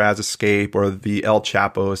Alcatraz escape or the El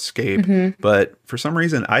Chapo escape, but for some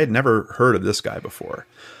reason, I had never heard of this guy before.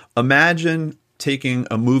 Imagine taking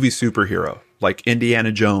a movie superhero like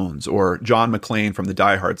Indiana Jones or John McClane from the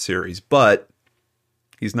Die Hard series, but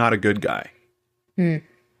he's not a good guy.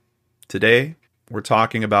 Today, we're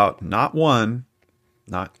talking about not 1,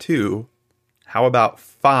 not 2, how about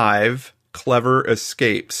 5 clever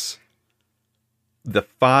escapes? The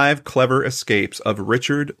 5 clever escapes of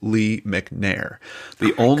Richard Lee McNair,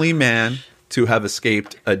 the only man to have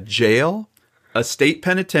escaped a jail, a state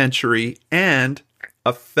penitentiary, and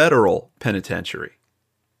a federal penitentiary.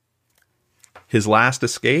 His last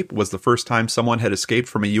escape was the first time someone had escaped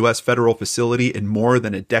from a U.S. federal facility in more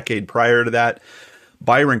than a decade prior to that.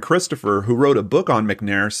 Byron Christopher, who wrote a book on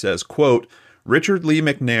McNair, says, quote, Richard Lee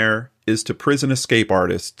McNair is to prison escape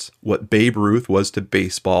artists what Babe Ruth was to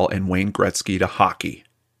baseball and Wayne Gretzky to hockey.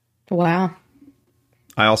 Wow.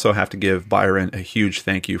 I also have to give Byron a huge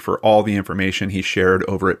thank you for all the information he shared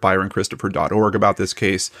over at byronchristopher.org about this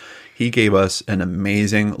case. He gave us an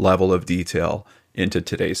amazing level of detail into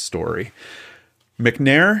today's story.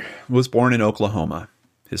 McNair was born in Oklahoma.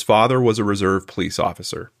 His father was a reserve police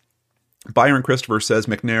officer. Byron Christopher says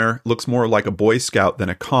McNair looks more like a Boy Scout than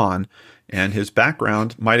a con, and his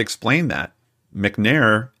background might explain that.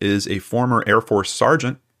 McNair is a former Air Force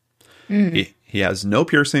sergeant. He has no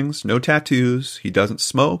piercings, no tattoos. He doesn't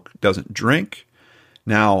smoke, doesn't drink.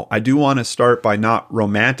 Now, I do want to start by not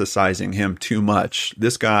romanticizing him too much.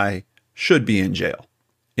 This guy should be in jail.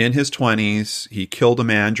 In his 20s, he killed a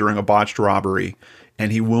man during a botched robbery,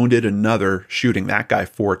 and he wounded another, shooting that guy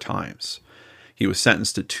 4 times. He was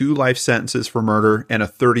sentenced to 2 life sentences for murder and a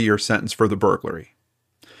 30-year sentence for the burglary.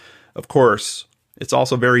 Of course, it's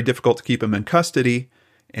also very difficult to keep him in custody,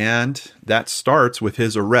 and that starts with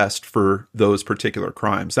his arrest for those particular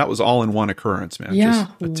crimes. That was all in one occurrence, man. Yeah.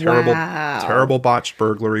 Just a terrible botched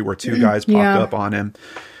burglary where 2 guys popped up on him.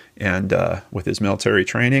 And with his military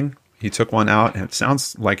training, he took one out, and it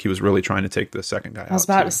sounds like he was really trying to take the second guy out. I was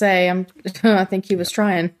about to say, I think he was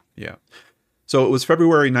trying. Yeah. So it was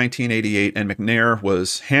February 1988, and McNair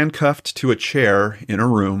was handcuffed to a chair in a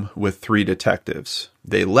room with 3 detectives.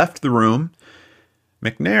 They left the room.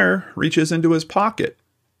 McNair reaches into his pocket,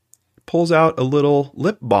 pulls out a little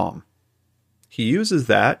lip balm. He uses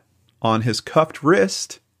that on his cuffed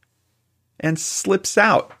wrist and slips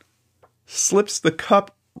out. Slips the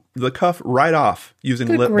cuff right off using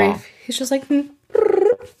Good lip grief. balm. He's just like,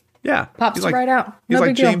 Yeah. pops He's like, right out. He's No like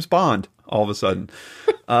big deal. James Bond all of a sudden.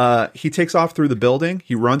 He takes off through the building.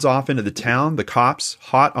 He runs off into the town. The cops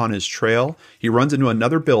hot on his trail. He runs into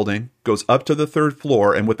another building, goes up to the 3rd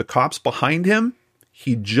floor, and with the cops behind him,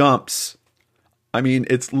 he jumps. I mean,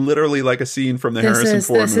 it's literally like a scene from the Harrison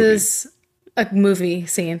Ford movie. This is a movie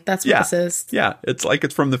scene. That's what this is. Yeah, it's like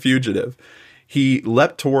it's from The Fugitive. He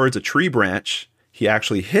leapt towards a tree branch. He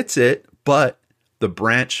actually hits it, but the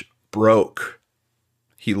branch broke.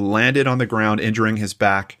 He landed on the ground, injuring his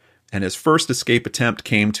back, and his first escape attempt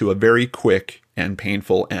came to a very quick and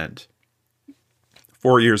painful end.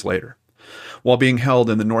 4 years later, while being held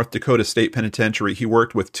in the North Dakota State Penitentiary, he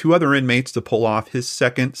worked with 2 other inmates to pull off his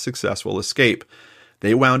second successful escape.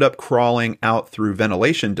 They wound up crawling out through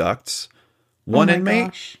ventilation ducts. One inmate,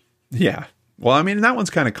 Gosh. yeah. Well, I mean, that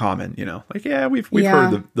one's kind of common, you know. Like, yeah, we've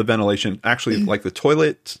heard the ventilation, actually, like the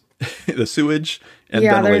toilet, the sewage, and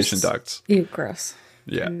ventilation ducts. Ew, gross.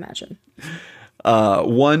 Yeah. Imagine.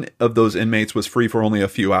 One of those inmates was free for only a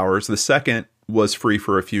few hours. The second was free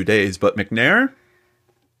for a few days. But McNair,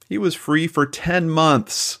 he was free for 10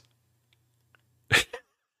 months.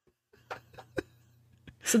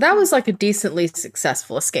 So that was like a decently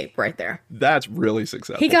successful escape right there. That's really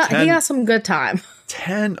successful. He got some good time.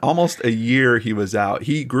 10, almost a year he was out.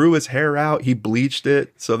 He grew his hair out. He bleached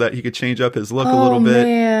it so that he could change up his look a little bit. Oh,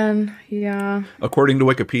 man. Yeah. According to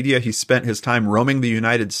Wikipedia, he spent his time roaming the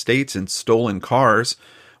United States in stolen cars.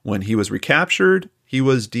 When he was recaptured, he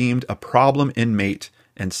was deemed a problem inmate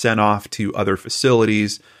and sent off to other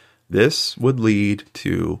facilities. This would lead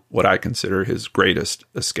to what I consider his greatest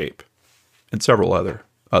escape, and several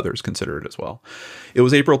others consider it as well. It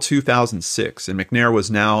was April 2006, and McNair was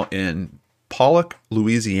now in Pollock,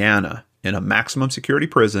 Louisiana, in a maximum security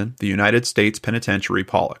prison, the United States Penitentiary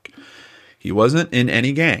Pollock. He wasn't in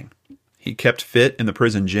any gang. He kept fit in the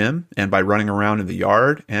prison gym and by running around in the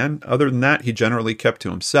yard, and other than that, he generally kept to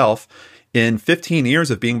himself. In 15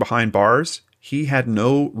 years of being behind bars, he had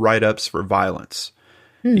no write-ups for violence.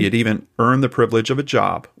 He had even earned the privilege of a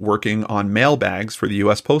job working on mail bags for the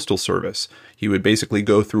U.S. Postal Service. He would basically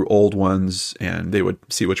go through old ones and they would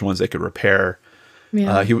see which ones they could repair.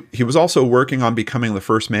 Yeah. He was also working on becoming the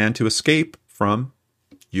first man to escape from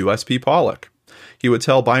USP Pollock. He would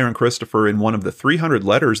tell Byron Christopher in one of the 300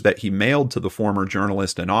 letters that he mailed to the former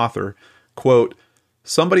journalist and author, quote,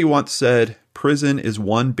 "Somebody once said, prison is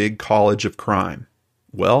one big college of crime.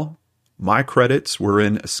 Well, my credits were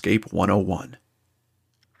in Escape 101.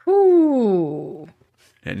 Ooh.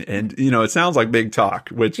 And you know, it sounds like big talk,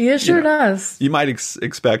 which Yeah, sure does. you might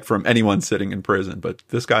expect from anyone sitting in prison, but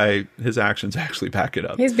this guy, his actions actually back it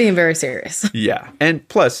up. He's being very serious. Yeah. And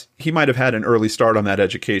plus, he might have had an early start on that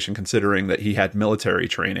education considering that he had military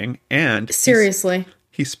training. And Seriously.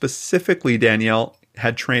 he specifically, Danielle,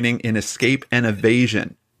 had training in escape and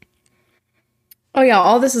evasion. Oh, yeah.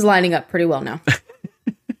 All this is lining up pretty well now.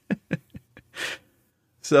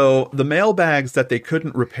 So the mail bags that they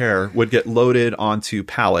couldn't repair would get loaded onto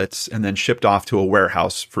pallets and then shipped off to a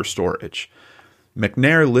warehouse for storage.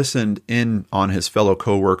 McNair listened in on his fellow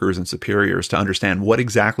coworkers and superiors to understand what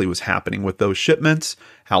exactly was happening with those shipments,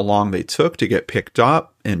 how long they took to get picked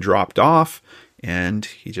up and dropped off, and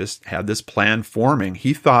he just had this plan forming.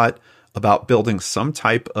 He thought about building some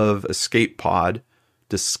type of escape pod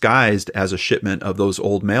disguised as a shipment of those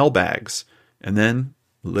old mail bags, and then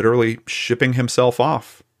literally shipping himself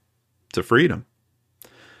off to freedom.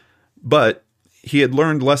 But he had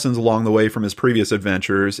learned lessons along the way from his previous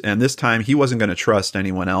adventures, and this time he wasn't going to trust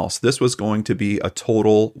anyone else. This was going to be a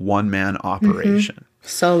total one-man operation.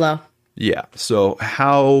 Solo. Yeah. So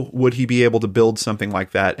how would he be able to build something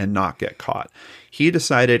like that and not get caught? He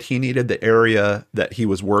decided he needed the area that he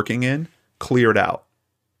was working in cleared out.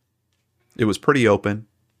 It was pretty open.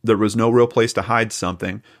 There was no real place to hide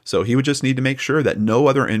something. So he would just need to make sure that no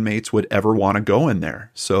other inmates would ever want to go in there.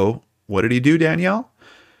 So what did he do, Danielle?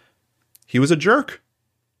 He was a jerk.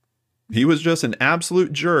 He was just an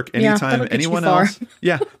absolute jerk. Anytime anyone else.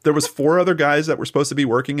 Yeah. There was 4 other guys that were supposed to be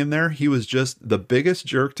working in there. He was just the biggest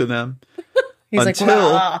jerk to them. He's like,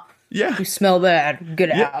 "Well, yeah, you smell bad. Get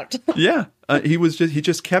out." Yeah. He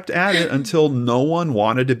just kept at it until no one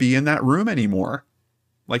wanted to be in that room anymore.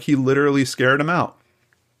 Like he literally scared them out.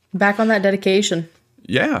 Back on that dedication.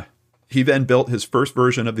 Yeah. He then built his first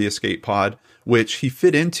version of the escape pod, which he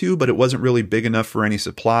fit into, but it wasn't really big enough for any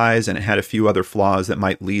supplies, and it had a few other flaws that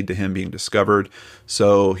might lead to him being discovered.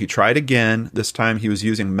 So he tried again. This time he was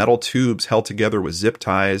using metal tubes held together with zip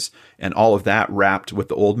ties, and all of that wrapped with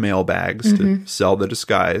the old mail bags to sell the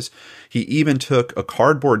disguise. He even took a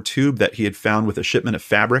cardboard tube that he had found with a shipment of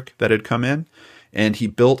fabric that had come in, and he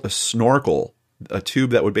built a snorkel, a tube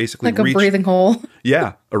that would basically like a breathing hole.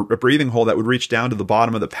 Yeah, a breathing hole that would reach down to the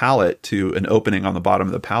bottom of the pallet to an opening on the bottom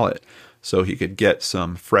of the pallet so he could get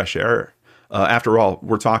some fresh air. After all,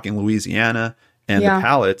 we're talking Louisiana, and the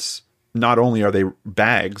pallets, not only are they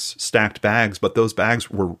bags, stacked bags, but those bags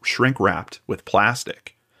were shrink wrapped with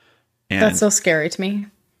plastic. And that's so scary to me.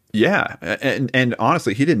 Yeah, and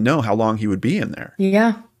honestly, he didn't know how long he would be in there.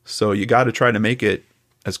 Yeah. So you got to try to make it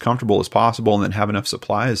as comfortable as possible and then have enough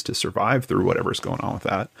supplies to survive through whatever's going on with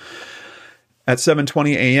that. At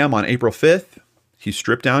 7:20 a.m. on April 5th, he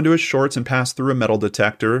stripped down to his shorts and passed through a metal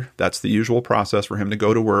detector. That's the usual process for him to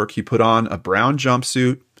go to work. He put on a brown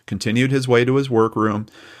jumpsuit, continued his way to his workroom.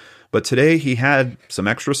 But today he had some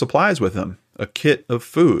extra supplies with him, a kit of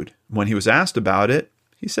food. When he was asked about it,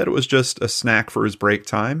 he said it was just a snack for his break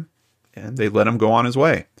time, and they let him go on his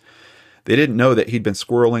way. They didn't know that he'd been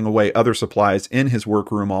squirreling away other supplies in his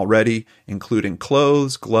workroom already, including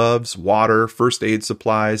clothes, gloves, water, first aid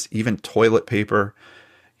supplies, even toilet paper.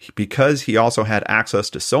 Because he also had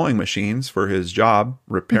access to sewing machines for his job,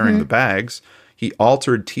 repairing the bags, he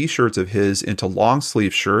altered t-shirts of his into long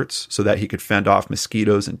sleeve shirts so that he could fend off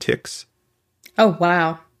mosquitoes and ticks. Oh,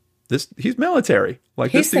 wow. He's military.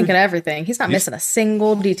 He's thinking everything. He's not missing a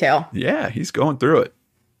single detail. Yeah, he's going through it.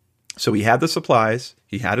 So he had the supplies,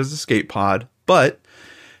 he had his escape pod, but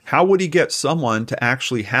how would he get someone to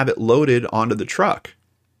actually have it loaded onto the truck,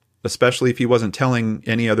 especially if he wasn't telling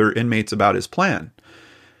any other inmates about his plan?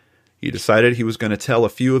 He decided he was going to tell a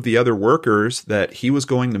few of the other workers that he was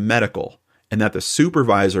going to medical and that the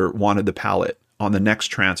supervisor wanted the pallet on the next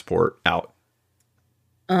transport out.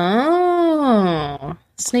 Oh,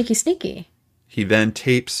 sneaky, sneaky. He then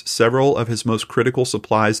tapes several of his most critical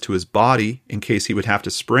supplies to his body in case he would have to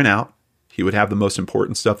sprint out. He would have the most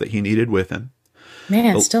important stuff that he needed with him.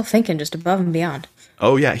 Man, still thinking just above and beyond.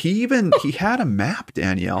 Oh, yeah. He had a map,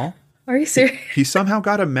 Danielle. Are you serious? He somehow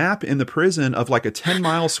got a map in the prison of like a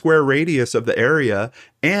 10-mile square radius of the area,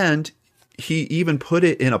 and he even put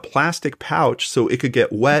it in a plastic pouch so it could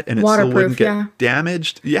get wet and it still wouldn't get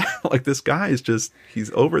damaged. Yeah, like this guy is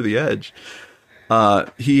he's over the edge.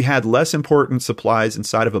 He had less important supplies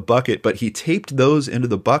inside of a bucket, but he taped those into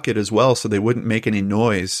the bucket as well so they wouldn't make any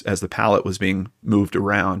noise as the pallet was being moved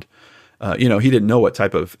around. He didn't know what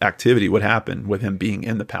type of activity would happen with him being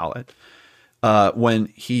in the pallet. When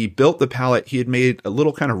he built the pallet, he had made a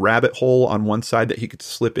little kind of rabbit hole on one side that he could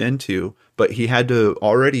slip into, but he had to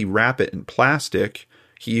already wrap it in plastic.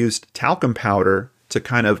 He used talcum powder to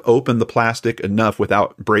kind of open the plastic enough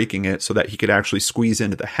without breaking it so that he could actually squeeze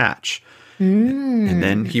into the hatch. And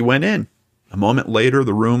then he went in. A moment later,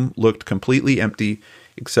 the room looked completely empty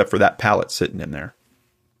except for that pallet sitting in there.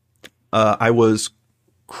 I was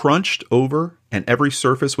crunched over and every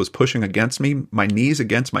surface was pushing against me, my knees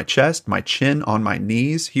against my chest, my chin on my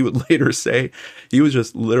knees. He would later say he was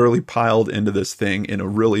just literally piled into this thing in a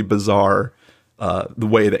really bizarre the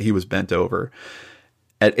way that he was bent over.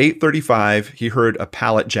 At 8:35, he heard a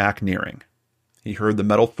pallet jack nearing. He heard the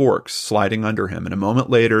metal forks sliding under him, and a moment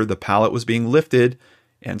later, the pallet was being lifted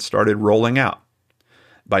and started rolling out.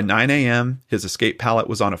 By 9 a.m., his escape pallet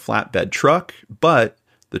was on a flatbed truck, but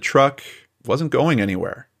the truck wasn't going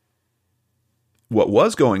anywhere. What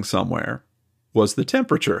was going somewhere was the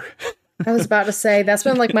temperature. I was about to say, that's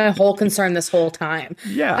been like my whole concern this whole time.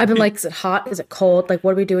 Yeah. I've been like, is it hot? Is it cold? Like,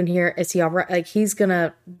 what are we doing here? Is he all right? Like, he's going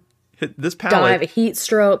to die of a heat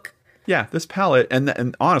stroke. Yeah, this pallet,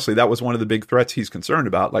 and honestly, that was one of the big threats he's concerned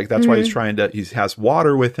about. Like, that's why he's he has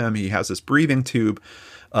water with him. He has this breathing tube.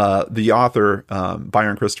 The author,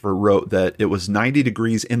 Byron Christopher, wrote that it was 90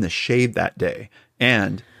 degrees in the shade that day.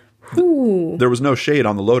 And there was no shade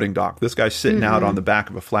on the loading dock. This guy's sitting out on the back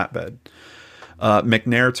of a flatbed.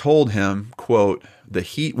 McNair told him, quote, "The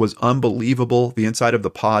heat was unbelievable. The inside of the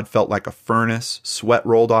pod felt like a furnace. Sweat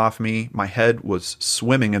rolled off me. My head was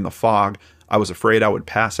swimming in the fog. I was afraid I would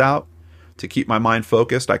pass out. To keep my mind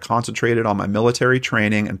focused, I concentrated on my military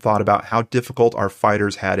training and thought about how difficult our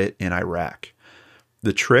fighters had it in Iraq.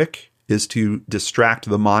 The trick is to distract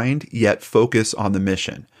the mind, yet focus on the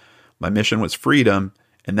mission. My mission was freedom,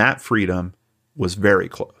 and that freedom was very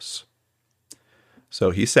close." So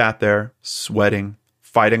he sat there, sweating,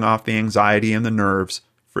 fighting off the anxiety and the nerves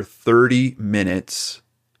for 30 minutes.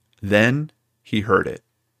 Then he heard it.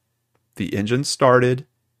 The engine started,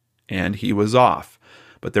 and he was off.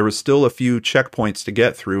 But there was still a few checkpoints to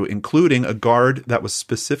get through, including a guard that was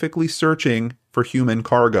specifically searching for human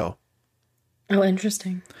cargo. Oh,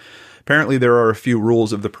 interesting. Apparently, there are a few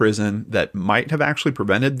rules of the prison that might have actually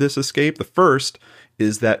prevented this escape. The first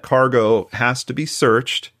is that cargo has to be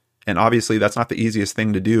searched. And obviously, that's not the easiest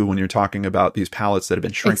thing to do when you're talking about these pallets that have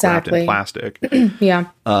been shrink wrapped in plastic. Yeah.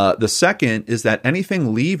 The second is that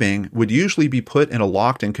anything leaving would usually be put in a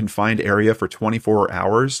locked and confined area for 24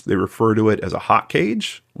 hours. They refer to it as a hot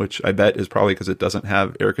cage, which I bet is probably because it doesn't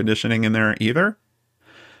have air conditioning in there either.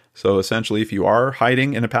 So essentially, if you are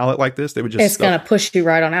hiding in a pallet like this, they would just... It's going to push you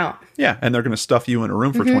right on out. Yeah, and they're going to stuff you in a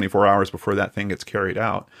room for 24 hours before that thing gets carried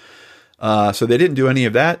out. So they didn't do any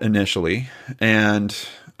of that initially, and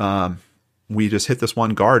we just hit this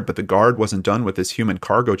one guard, but the guard wasn't done with his human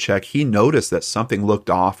cargo check. He noticed that something looked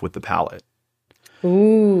off with the pallet.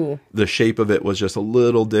 Ooh. The shape of it was just a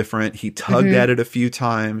little different. He tugged at it a few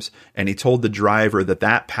times, and he told the driver that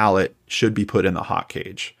that pallet should be put in the hot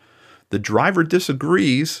cage. The driver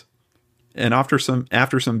disagrees, and after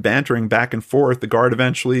some bantering back and forth, the guard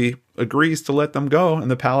eventually agrees to let them go,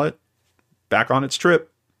 and the pallet back on its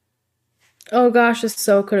trip. Oh gosh, this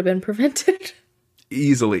so could have been prevented.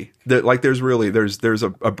 Easily. There's a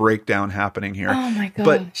breakdown happening here. Oh my gosh.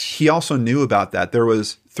 But he also knew about that. There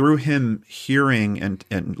was, through him hearing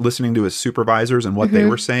and listening to his supervisors and what they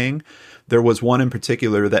were saying, there was one in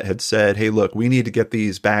particular that had said, hey, look, we need to get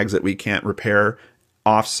these bags that we can't repair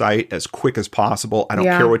off-site as quick as possible. I don't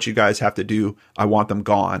care what you guys have to do. I want them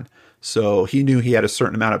gone. So he knew he had a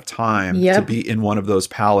certain amount of time to be in one of those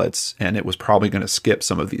pallets, and it was probably going to skip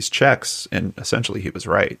some of these checks. And essentially he was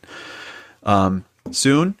right.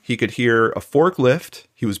 Soon he could hear a forklift.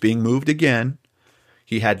 He was being moved again.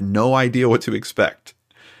 He had no idea what to expect.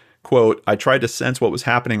 Quote, I tried to sense what was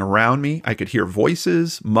happening around me. I could hear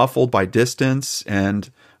voices muffled by distance and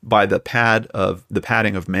by the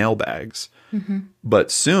padding of mailbags.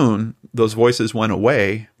 But soon those voices went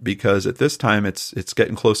away because at this time it's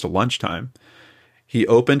getting close to lunchtime. He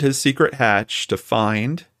opened his secret hatch to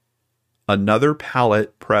find another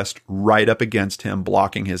pallet pressed right up against him,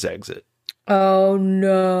 blocking his exit. Oh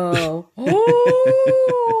no.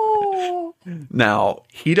 Oh. Now,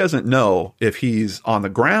 he doesn't know if he's on the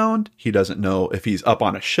ground. He doesn't know if he's up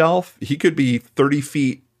on a shelf. He could be 30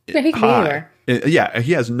 feet he could be anywhere. Yeah,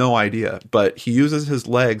 he has no idea, but he uses his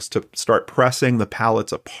legs to start pressing the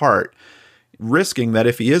pallets apart, risking that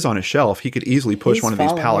if he is on a shelf, he could easily push one of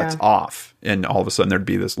these pallets off, and all of a sudden there'd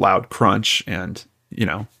be this loud crunch, and,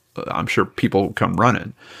 I'm sure people would come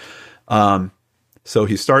running. So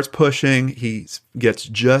he starts pushing. He gets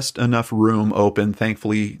just enough room open.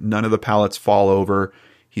 Thankfully, none of the pallets fall over.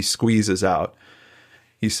 He squeezes out.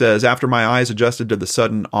 He says, after my eyes adjusted to the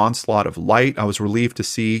sudden onslaught of light, I was relieved to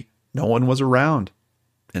see no one was around.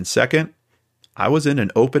 And second, I was in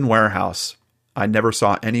an open warehouse. I never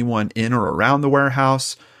saw anyone in or around the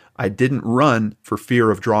warehouse. I didn't run for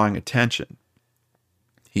fear of drawing attention.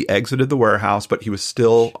 He exited the warehouse, but he was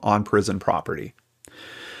still on prison property.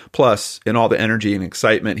 Plus, in all the energy and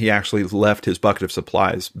excitement, he actually left his bucket of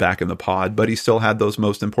supplies back in the pod, but he still had those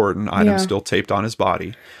most important items still taped on his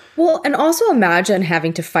body. Well, and also imagine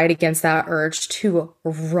having to fight against that urge to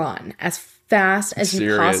run as fast as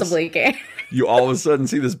you possibly can. You all of a sudden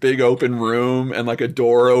see this big open room and like a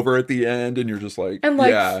door over at the end, and you're just like,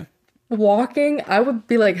 walking, I would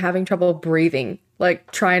be like having trouble breathing,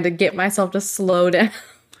 like trying to get myself to slow down.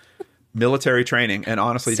 Military training. And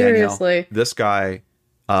honestly, seriously, Danielle, this guy,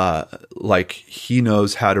 he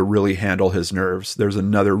knows how to really handle his nerves. There's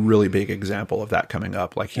another really big example of that coming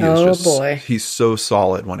up. Like he's so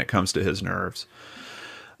solid when it comes to his nerves.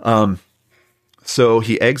 So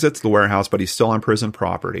he exits the warehouse, but he's still on prison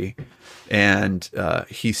property, and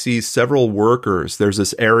he sees several workers. There's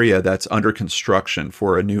this area that's under construction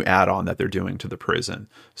for a new add-on that they're doing to the prison.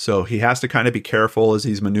 So he has to kind of be careful as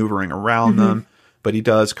he's maneuvering around them, but he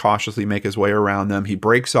does cautiously make his way around them. He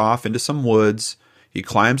breaks off into some woods. He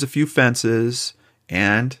climbs a few fences,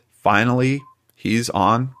 and finally he's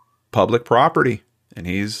on public property, and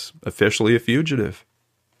he's officially a fugitive.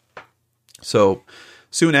 So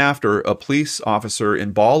soon after, a police officer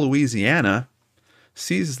in Ball, Louisiana,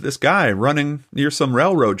 sees this guy running near some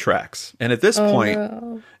railroad tracks. And at this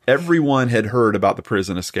point, everyone had heard about the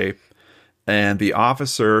prison escape. And the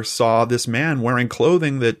officer saw this man wearing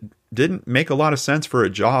clothing that didn't make a lot of sense for a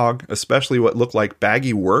jog, especially what looked like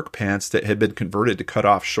baggy work pants that had been converted to cut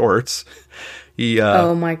off shorts.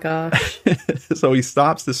 Oh my gosh. So he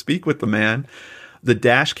stops to speak with the man. The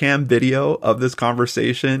dash cam video of this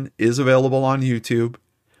conversation is available on YouTube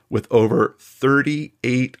with over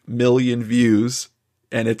 38 million views.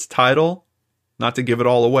 And its title, not to give it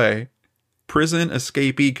all away, prison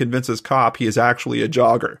escapee convinces cop he is actually a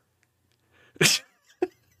jogger.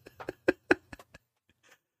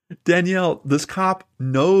 Danielle, this cop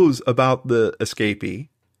knows about the escapee.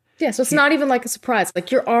 Yeah, so it's not even like a surprise.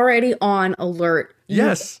 Like, you're already on alert.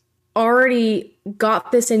 Yes. Already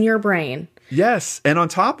got this in your brain. Yes. And on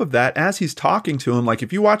top of that, as he's talking to him, like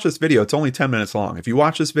if you watch this video, it's only 10 minutes long. If you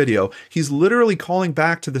watch this video, he's literally calling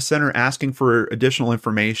back to the center asking for additional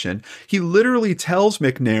information. He literally tells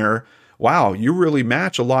McNair, wow, you really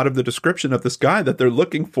match a lot of the description of this guy that they're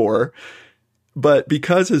looking for. But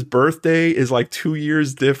because his birthday is like 2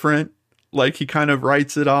 years different, like he kind of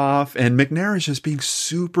writes it off. And McNair is just being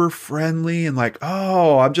super friendly and like,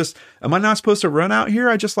 oh, am I not supposed to run out here?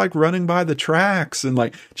 I just like running by the tracks. And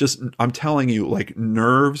like, just, I'm telling you, like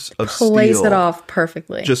nerves of steel. Plays it off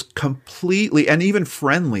perfectly. Just completely, and even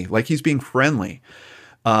friendly, like he's being friendly.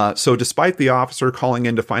 So despite the officer calling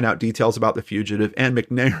in to find out details about the fugitive and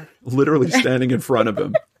McNair literally standing in front of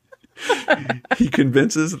him, he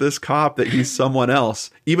convinces this cop that he's someone else,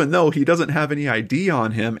 even though he doesn't have any ID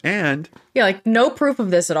on him. And yeah, like no proof of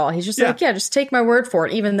this at all. He's just like, yeah, just take my word for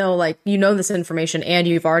it, even though like you know this information and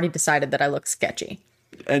you've already decided that I look sketchy.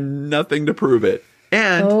 And nothing to prove it.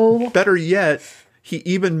 And better yet, he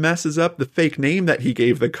even messes up the fake name that he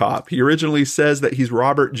gave the cop. He originally says that he's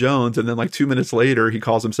Robert Jones, and then like 2 minutes later, he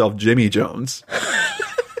calls himself Jimmy Jones.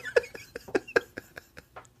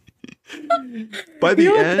 By the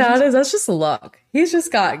end, what that is? That's just luck. He's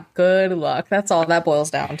just got good luck. That's all that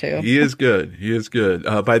boils down to. He is good. He is good.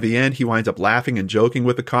 By the end, he winds up laughing and joking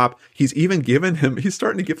with the cop. He's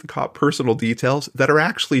starting to give the cop personal details that are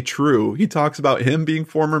actually true. He talks about him being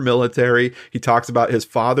former military. He talks about his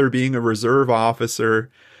father being a reserve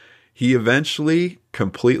officer. He eventually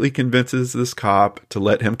completely convinces this cop to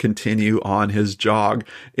let him continue on his jog.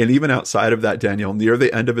 And even outside of that, Daniel, near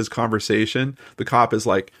the end of his conversation, the cop is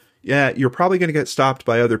like, yeah, you're probably going to get stopped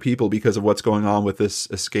by other people because of what's going on with this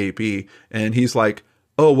escapee. And he's like,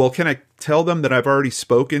 oh, well, can I tell them that I've already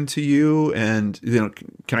spoken to you? And,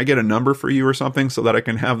 can I get a number for you or something so that I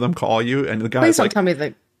can have them call you? And the guy's Please don't like, tell me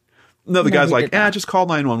that. No, the guy's like, just call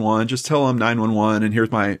 911. Just tell them 911 and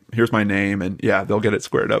here's my name. And yeah, they'll get it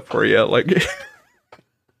squared up for you. Like,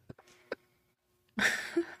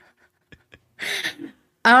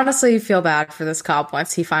 I honestly feel bad for this cop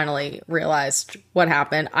once he finally realized what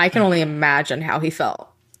happened. I can only imagine how he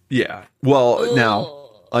felt. Yeah. Well, now,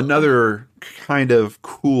 another kind of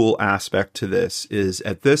cool aspect to this is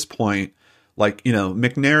at this point, like,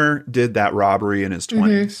 McNair did that robbery in his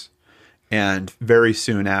 20s. Mm-hmm. And very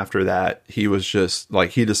soon after that, he was just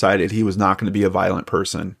like, he decided he was not going to be a violent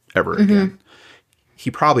person ever again.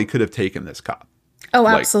 He probably could have taken this cop. Oh,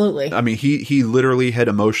 absolutely. I mean, he literally had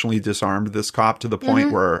emotionally disarmed this cop to the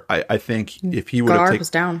point where I think if he would have taken... was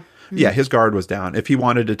down. Yeah, his guard was down. If he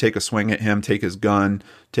wanted to take a swing at him, take his gun,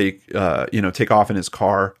 take off in his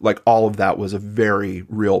car, like all of that was a very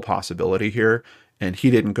real possibility here. And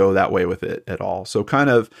he didn't go that way with it at all. So kind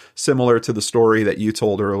of similar to the story that you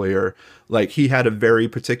told earlier, like he had a very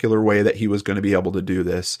particular way that he was going to be able to do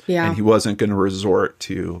this. Yeah. And he wasn't going to resort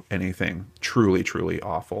to anything truly, truly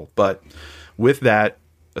awful. But with that,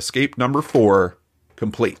 escape number 4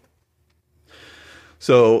 complete.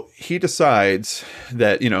 So he decides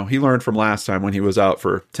that, he learned from last time when he was out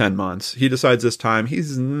for 10 months. He decides this time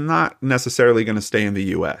he's not necessarily going to stay in the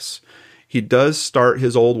U.S. He does start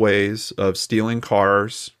his old ways of stealing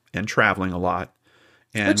cars and traveling a lot.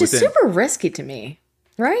 Which is super risky to me,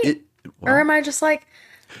 right? Or am I just like,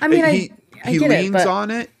 I mean, I get leans it,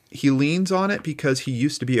 on it. He leans on it because he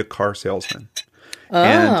used to be a car salesman.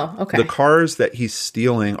 Okay. The cars that he's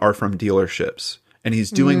stealing are from dealerships. And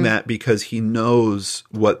he's doing that because he knows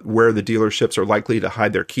where the dealerships are likely to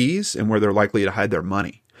hide their keys and where they're likely to hide their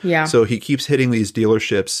money. Yeah. So he keeps hitting these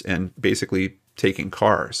dealerships and basically taking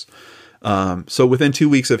cars. So within 2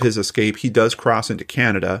 weeks of his escape, he does cross into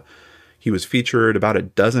Canada. He was featured about a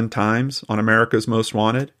dozen times on America's Most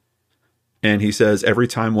Wanted. And he says every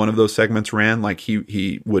time one of those segments ran, like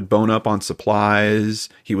he would bone up on supplies.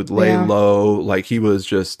 He would lay low. Like he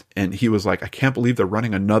was like, I can't believe they're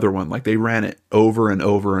running another one. Like they ran it over and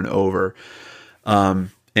over and over. And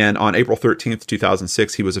on April 13th,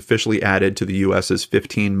 2006, he was officially added to the U.S.'s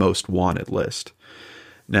 15 Most Wanted list.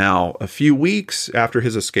 Now, a few weeks after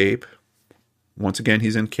his escape, once again,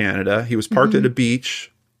 he's in Canada. He was parked at a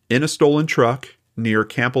beach in a stolen truck near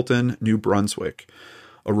Campbellton, New Brunswick.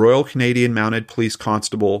 A Royal Canadian Mounted Police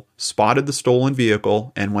constable spotted the stolen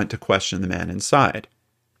vehicle and went to question the man inside.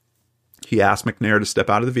 He asked McNair to step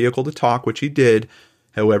out of the vehicle to talk, which he did,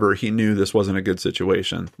 However, he knew this wasn't a good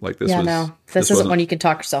situation. Like this this isn't one you can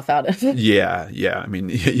talk yourself out of. Yeah. I mean,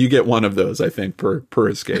 you get one of those, I think, per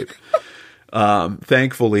escape.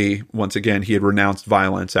 Thankfully, once again, he had renounced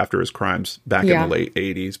violence after his crimes back in the late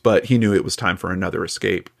 80s, but he knew it was time for another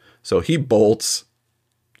escape. So he bolts.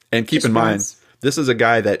 And keep in mind, this is a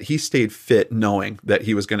guy that he stayed fit knowing that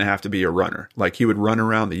he was going to have to be a runner. Like he would run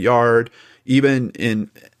around the yard.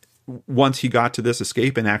 Once he got to this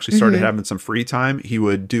escape and actually started having some free time, he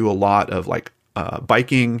would do a lot of like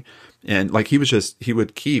biking. And like he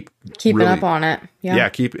would keep keeping up on it. Yeah,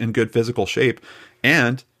 keep in good physical shape.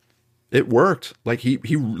 And it worked. Like he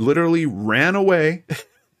literally ran away.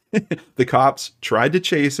 The cops tried to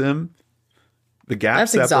chase him. The gap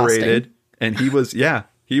separated. Exhausting. And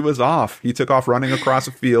he was off. He took off running across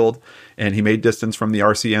a field, and he made distance from the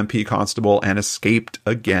RCMP constable and escaped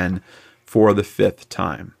again for the 5th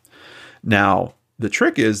time. Now, the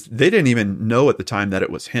trick is they didn't even know at the time that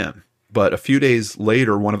it was him. But a few days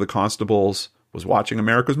later, one of the constables was watching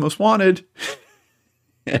America's Most Wanted.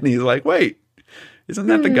 And he's like, wait, isn't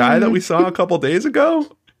that the guy that we saw a couple days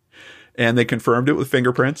ago? And they confirmed it with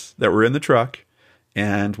fingerprints that were in the truck.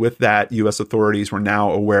 And with that, U.S. authorities were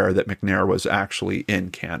now aware that McNair was actually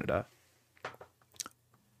in Canada.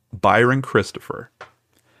 Byron Christopher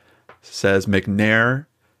says McNair,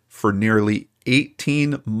 for nearly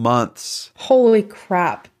 18 months, holy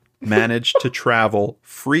crap, managed to travel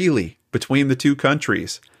freely between the two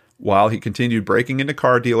countries while he continued breaking into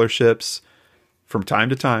car dealerships from time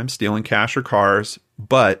to time, stealing cash or cars,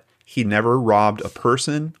 but he never robbed a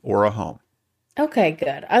person or a home. Okay,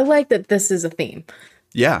 good. I like that this is a theme.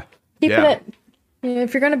 Yeah. Keep it.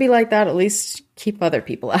 If you're going to be like that, at least keep other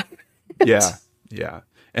people out. Yeah.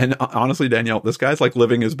 And honestly, Danielle, this guy's like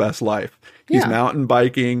living his best life. He's mountain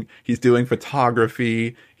biking. He's doing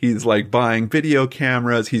photography. He's like buying video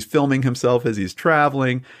cameras. He's filming himself as he's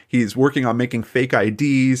traveling. He's working on making fake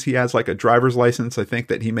IDs. He has like a driver's license, I think,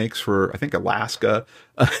 that he makes for, I think, Alaska.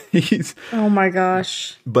 Oh my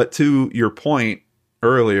gosh. But to your point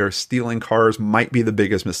earlier, stealing cars might be the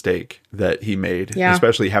biggest mistake that he made,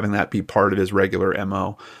 especially having that be part of his regular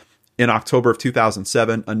MO. In October of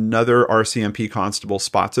 2007, another RCMP constable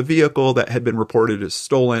spots a vehicle that had been reported as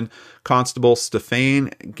stolen. Constable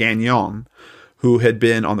Stéphane Gagnon, who had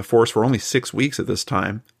been on the force for only 6 weeks at this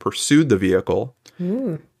time, pursued the vehicle.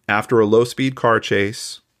 After a low-speed car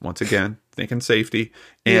chase, once again, thinking safety,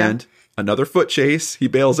 and another foot chase, he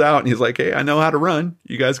bails out and he's like, hey, I know how to run.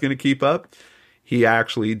 You guys going to keep up? He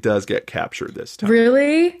actually does get captured this time.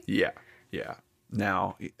 Really? Yeah.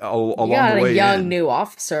 Now, along the way, you got a young new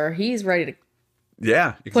officer. He's ready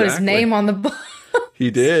to put his name on the book.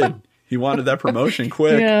 He did. He wanted that promotion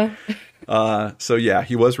quick. So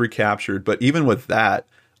he was recaptured. But even with that,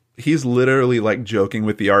 he's literally like joking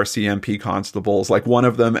with the RCMP constables. Like one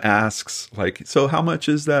of them asks, like, so how much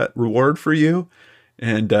is that reward for you?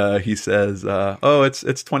 And he says, oh, it's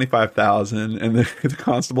 $25,000. And the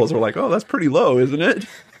constables are like, oh, that's pretty low, isn't it?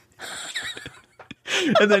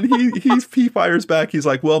 And then he fires back. He's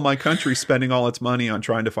like, well, my country's spending all its money on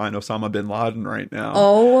trying to find Osama bin Laden right now.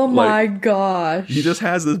 Oh my gosh. He just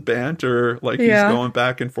has this banter, like he's going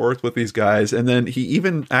back and forth with these guys. And then he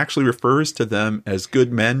even actually refers to them as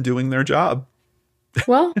good men doing their job.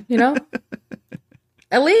 Well,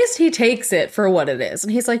 at least he takes it for what it is.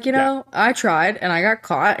 And he's like, I tried and I got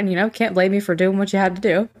caught and, can't blame you for doing what you had to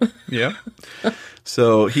do. Yeah.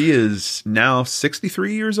 So he is now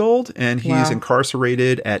 63 years old and he's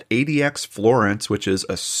incarcerated at ADX Florence, which is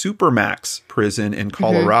a supermax prison in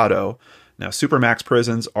Colorado. Now, supermax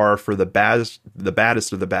prisons are for the baddest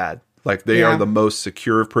of the bad. Like they are the most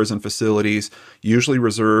secure prison facilities, usually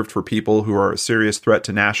reserved for people who are a serious threat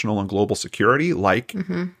to national and global security, like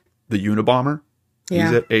the Unabomber.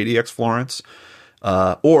 He's at ADX Florence,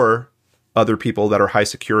 or other people that are high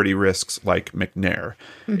security risks like McNair.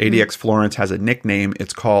 ADX Florence has a nickname.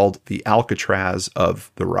 It's called the Alcatraz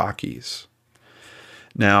of the Rockies.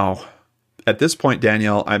 Now, at this point,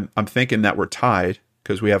 Danielle, I'm thinking that we're tied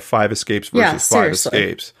because we have 5 escapes versus 5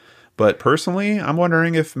 escapes. But personally, I'm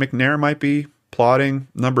wondering if McNair might be plotting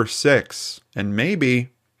number 6, and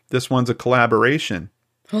maybe this one's a collaboration.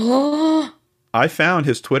 I found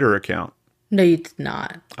his Twitter account. No, you did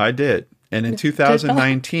not. I did. And in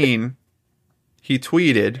 2019, he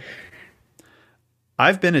tweeted,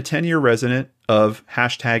 I've been a 10-year resident of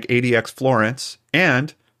 #ADX Florence,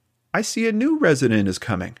 and I see a new resident is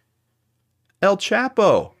coming. El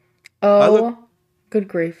Chapo. Oh, good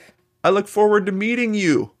grief. I look forward to meeting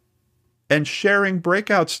you and sharing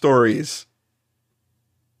breakout stories.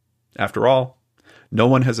 After all, no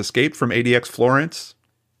one has escaped from ADX Florence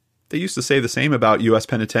they used to say the same about U.S.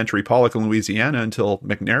 Penitentiary Pollock in Louisiana until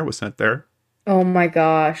McNair was sent there. Oh my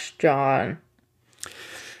gosh, John.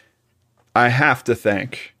 I have to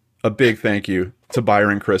thank a big thank you to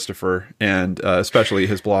Byron Christopher, and especially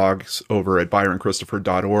his blogs over at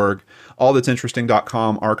byronchristopher.org,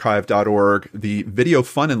 allthat'sinteresting.com, archive.org, the Video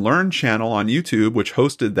Fun and Learn channel on YouTube, which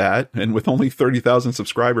hosted that, and with only 30,000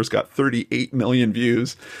 subscribers, got 38 million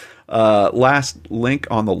views. Last link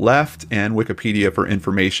on the left, and Wikipedia for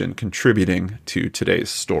information contributing to today's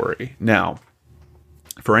story. Now,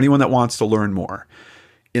 for anyone that wants to learn more,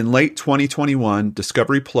 in late 2021,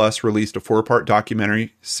 Discovery Plus released a 4-part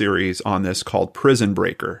documentary series on this called Prison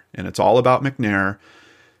Breaker, and it's all about McNair.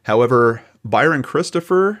 However, Byron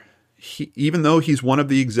Christopher, even though he's one of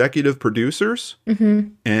the executive producers,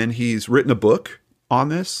 and he's written a book on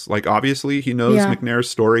this, like obviously he knows McNair's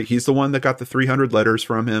story. He's the one that got the 300 letters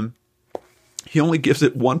from him. He only gives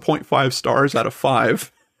it 1.5 stars out of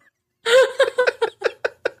 5.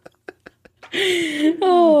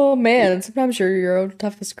 Oh, man. Sometimes you're your own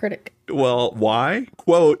toughest critic. Well, why?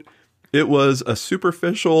 Quote, "It was a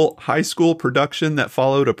superficial high school production that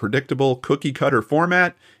followed a predictable cookie-cutter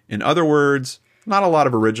format. In other words, not a lot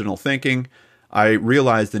of original thinking. I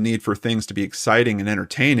realized the need for things to be exciting and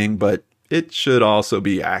entertaining, but it should also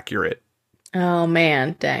be accurate." Oh,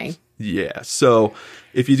 man. Dang. Yeah, so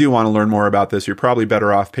if you do want to learn more about this, you're probably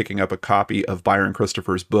better off picking up a copy of Byron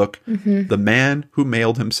Christopher's book, The Man Who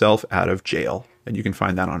Mailed Himself Out of Jail. And you can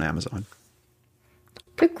find that on Amazon.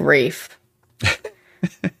 Good grief.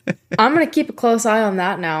 I'm going to keep a close eye on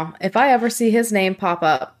that now. If I ever see his name pop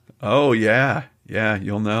up. Oh, yeah. Yeah,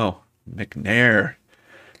 you'll know. McNair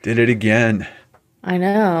did it again. I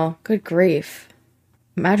know. Good grief.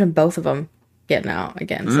 Imagine both of them getting out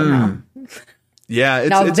again somehow. Yeah, it's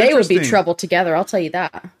now they would be interesting. trouble together. I'll tell you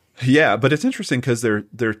that. Yeah, but it's interesting because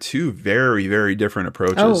they're two very, very different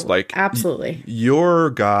approaches. Oh, like absolutely. Your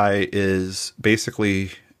guy is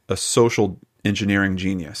basically a social engineering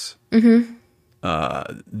genius.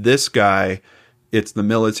 This guy, it's the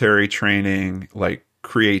military training, like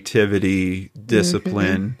creativity,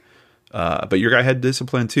 discipline. But your guy had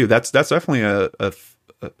discipline too. That's definitely a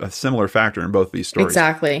similar factor in both these stories.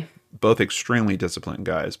 Exactly. Both extremely disciplined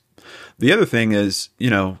guys. The other thing is,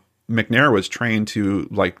 McNair was trained to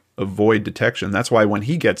like avoid detection. That's why when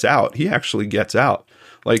he gets out, he actually gets out.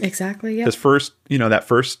 Like exactly. Yeah. His first, that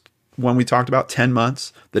first one we talked about, 10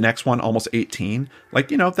 months, the next one almost 18. Like,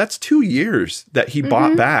 that's 2 years that he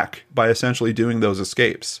bought back by essentially doing those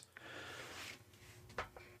escapes.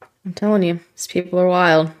 I'm telling you, these people are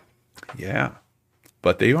wild. Yeah.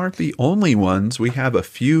 But they aren't the only ones. We have a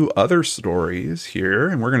few other stories here,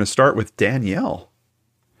 and we're going to start with Danielle.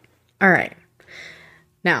 All right.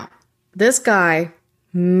 Now, this guy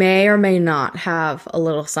may or may not have a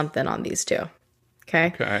little something on these two.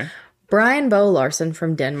 Okay. Brian Bo Larsen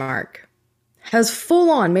from Denmark has full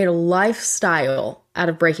on made a lifestyle out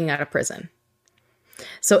of breaking out of prison.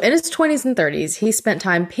 So in his 20s and 30s, he spent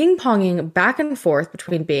time ping-ponging back and forth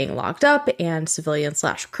between being locked up and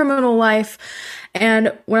civilian/criminal life.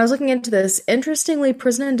 And when I was looking into this, interestingly,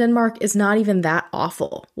 prison in Denmark is not even that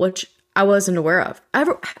awful, which I wasn't aware of.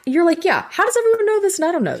 You're like, yeah, how does everyone know this and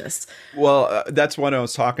I don't know this? Well, that's what I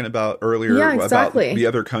was talking about earlier about the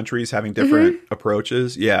other countries having different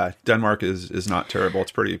approaches. Yeah, Denmark is not terrible.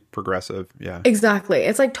 It's pretty progressive. Yeah. Exactly.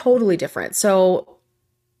 It's like totally different. So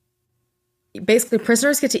basically,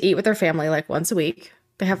 prisoners get to eat with their family like once a week.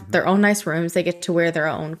 They have their own nice rooms. They get to wear their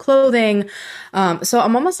own clothing. So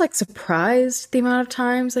I'm almost like surprised the amount of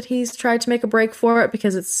times that he's tried to make a break for it,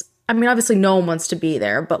 because obviously no one wants to be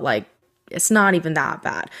there, but like, it's not even that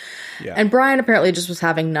bad. Yeah. And Brian apparently just was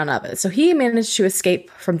having none of it. So he managed to escape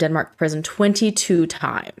from Denmark prison 22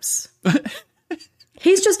 times.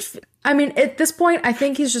 He's just, at this point, I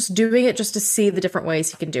think he's just doing it just to see the different ways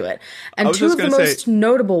he can do it. And two of the most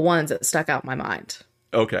notable ones that stuck out in my mind.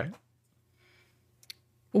 Okay.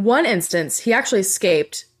 One instance, he actually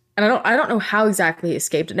escaped, and I don't know how exactly he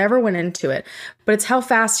escaped. It never went into it, but it's how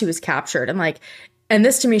fast he was captured. And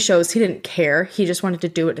this to me shows he didn't care. He just wanted to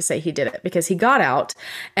do it to say he did it, because he got out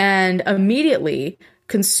and immediately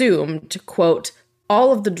consumed, quote,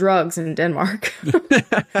 all of the drugs in Denmark.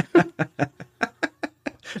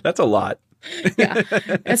 That's a lot. Yeah,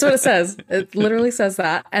 that's what it says. It literally says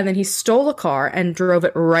that. And then he stole a car and drove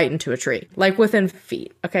it right into a tree, like within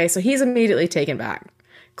feet. Okay, so he's immediately taken back.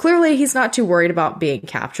 Clearly, he's not too worried about being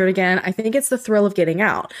captured again. I think it's the thrill of getting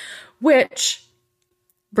out, which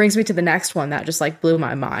brings me to the next one that just like blew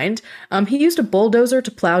my mind. He used a bulldozer to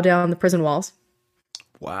plow down the prison walls.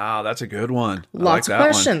 Wow, that's a good one. Lots of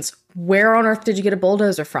questions. Where on earth did you get a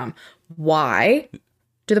bulldozer from? Why?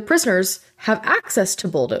 do the prisoners have access to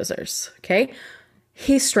bulldozers? Okay.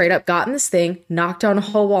 He straight up got in this thing, knocked down a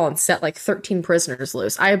whole wall, and set like 13 prisoners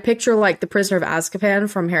loose. I picture like the prisoner of Azkaban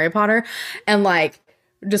from Harry Potter, and like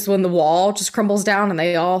just when the wall just crumbles down and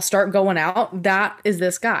they all start going out, that is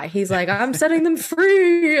this guy. He's like, I'm setting them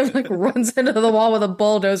free, and like runs into the wall with a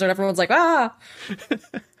bulldozer, and everyone's like, ah.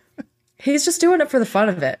 He's just doing it for the fun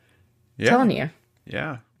of it. Yeah. Telling you.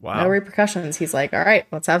 Yeah. Wow. No repercussions. He's like, all right,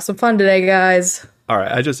 let's have some fun today, guys. All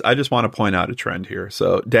right, I just want to point out a trend here.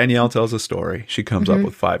 So Danielle tells a story. She comes up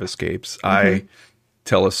with 5 escapes. I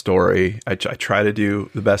tell a story. I try to do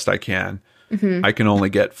the best I can. I can only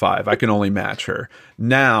get 5. I can only match her.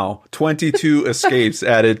 Now, 22 escapes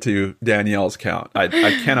added to Danielle's count. I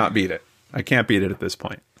cannot beat it. I can't beat it at this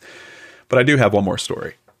point. But I do have one more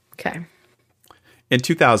story. Okay. In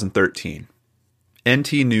 2013,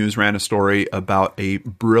 NT News ran a story about a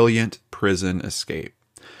brilliant prison escape.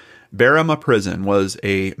 Berrima Prison was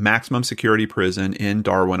a maximum security prison in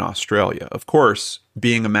Darwin, Australia. Of course,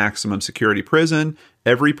 being a maximum security prison,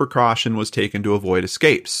 every precaution was taken to avoid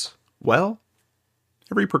escapes. Well,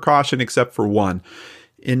 every precaution except for one.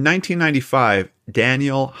 In 1995,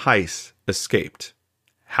 Daniel Heiss escaped.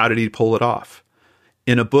 How did he pull it off?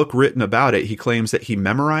 In a book written about it, he claims that he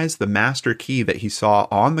memorized the master key that he saw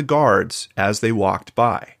on the guards as they walked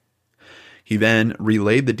by. He then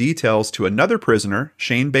relayed the details to another prisoner,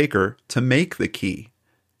 Shane Baker, to make the key.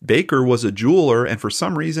 Baker was a jeweler and for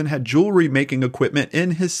some reason had jewelry making equipment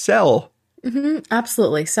in his cell.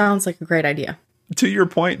 Absolutely. Sounds like a great idea. To your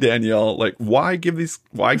point, Danielle, like why give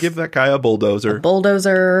that guy a bulldozer?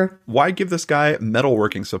 Bulldozer. Why give this guy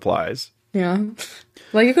metalworking supplies? Yeah.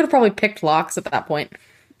 Well, you could have probably picked locks at that point.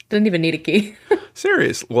 Didn't even need a key.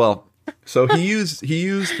 Serious. Well, so he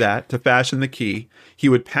used that to fashion the key. He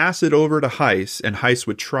would pass it over to Heiss, and Heiss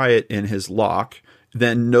would try it in his lock,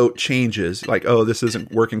 then note changes, like, oh, this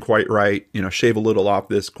isn't working quite right, shave a little off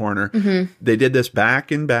this corner. They did this back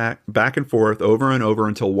and forth, over and over,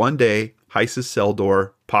 until one day, Heiss's cell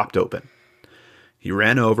door popped open. He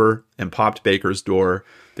ran over and popped Baker's door.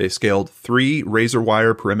 They scaled 3 razor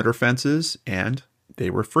wire perimeter fences, and they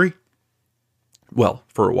were free. Well,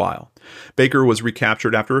 for a while. Baker was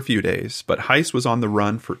recaptured after a few days, but Heiss was on the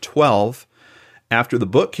run for 12. After the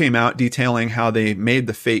book came out detailing how they made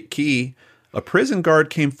the fake key, a prison guard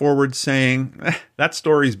came forward saying, that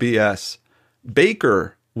story's BS.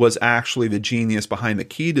 Baker was actually the genius behind the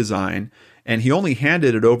key design, and he only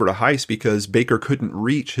handed it over to Heiss because Baker couldn't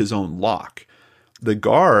reach his own lock. The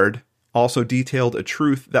guard also detailed a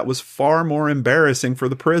truth that was far more embarrassing for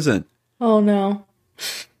the prison. Oh, no.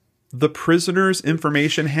 The prisoner's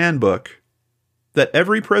information handbook that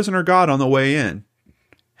every prisoner got on the way in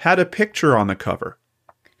had a picture on the cover,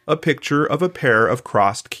 a picture of a pair of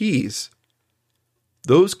crossed keys.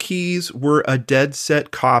 Those keys were a dead set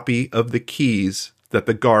copy of the keys that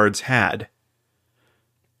the guards had.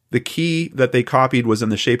 The key that they copied was in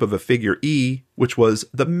the shape of a figure E, which was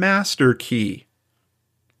the master key.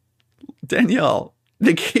 Danielle,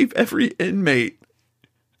 they gave every inmate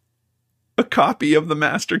a copy of the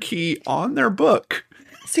master key on their book.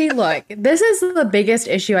 See, look, this is the biggest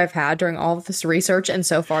issue I've had during all of this research and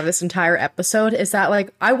so far this entire episode is that,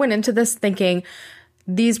 like, I went into this thinking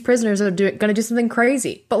these prisoners are going to do something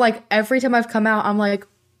crazy. But, like, every time I've come out, I'm like,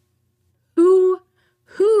 who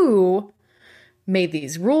made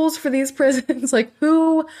these rules for these prisons? Like,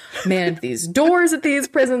 who manned these doors at these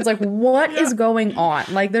prisons? Like, what is going on?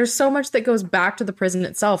 Like, there's so much that goes back to the prison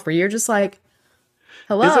itself where you're just like,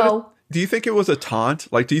 hello? Do you think it was a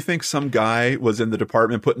taunt? Like, do you think some guy was in the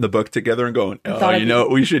department putting the book together and going, oh, you know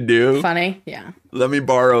what we should do? Funny, yeah. Let me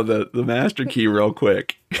borrow the master key real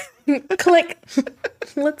quick. Click.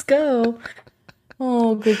 Let's go.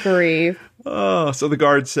 Oh, good grief. Oh, so the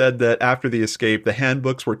guard said that after the escape, the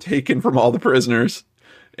handbooks were taken from all the prisoners,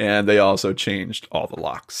 and they also changed all the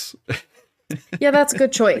locks. Yeah, that's a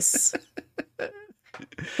good choice.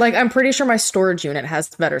 Like, I'm pretty sure my storage unit has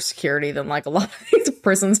better security than, like, a lot of these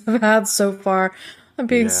prisons have had so far. I'm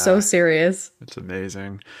being so serious. It's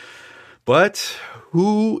amazing. But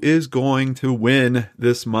who is going to win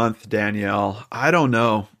this month, Danielle? I don't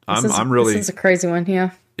know. I'm really... This is a crazy one,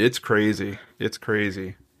 yeah. It's crazy. It's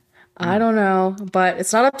crazy. I don't know, but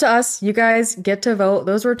it's not up to us. You guys get to vote.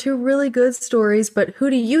 Those were 2 really good stories, but who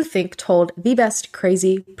do you think told the best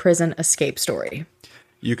crazy prison escape story?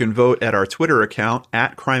 You can vote at our Twitter account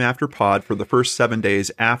at CrimeAfterPod for the first 7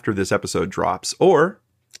 days after this episode drops, or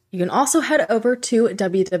you can also head over to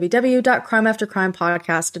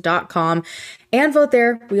www.crimeaftercrimepodcast.com and vote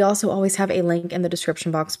there. We also always have a link in the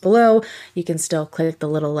description box below. You can still click the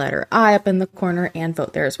little letter I up in the corner and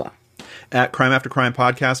vote there as well. At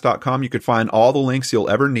crimeaftercrimepodcast.com, you could find all the links you'll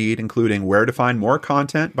ever need, including where to find more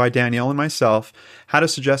content by Danielle and myself, how to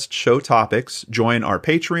suggest show topics, join our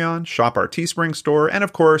Patreon, shop our Teespring store, and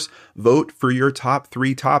of course, vote for your top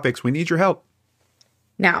 3 topics. We need your help.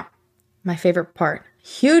 Now, my favorite part.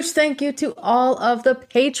 Huge thank you to all of the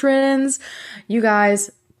patrons. You guys,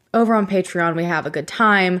 over on Patreon, we have a good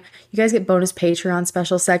time. You guys get bonus Patreon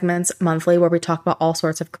special segments monthly where we talk about all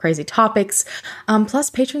sorts of crazy topics. Plus,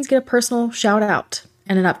 patrons get a personal shout out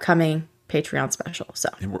in an upcoming Patreon special. So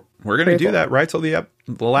and we're going to do that right till the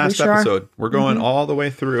last episode. We're going all the way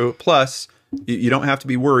through. Plus, you don't have to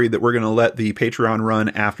be worried that we're going to let the Patreon run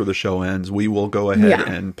after the show ends. We will go ahead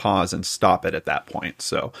and pause and stop it at that point.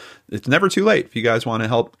 So it's never too late. If you guys want to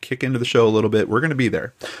help kick into the show a little bit, we're going to be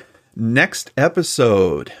there. Next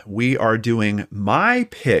episode, we are doing my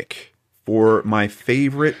pick for my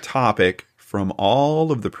favorite topic from all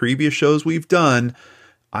of the previous shows we've done.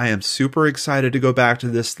 I am super excited to go back to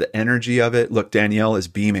this, the energy of it. Look, Danielle is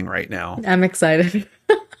beaming right now. I'm excited.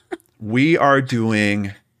 We are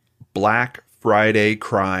doing Black Friday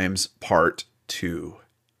Crimes Part 2.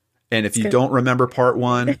 And if you don't remember Part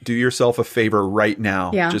 1, do yourself a favor right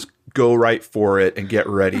now. Yeah. Just go right for it and get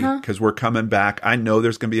ready because we're coming back. I know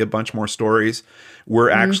there's going to be a bunch more stories. We're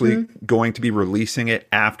actually going to be releasing it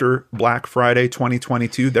after Black Friday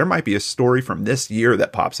 2022. There might be a story from this year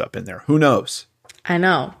that pops up in there. Who knows? I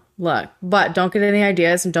know. Look, but don't get any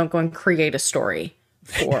ideas and don't go and create a story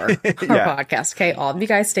for our podcast. Okay, all of you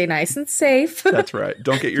guys stay nice and safe. That's right.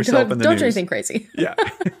 Don't get yourself in the news. Don't do anything crazy. Yeah.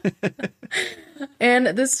 And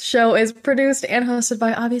this show is produced and hosted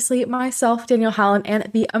by, obviously, myself, Danielle Hallen,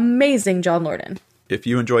 and the amazing John Lorden. If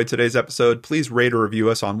you enjoyed today's episode, please rate or review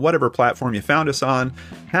us on whatever platform you found us on.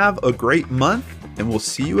 Have a great month, and we'll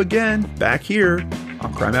see you again back here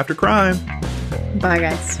on Crime After Crime. Bye,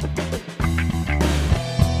 guys.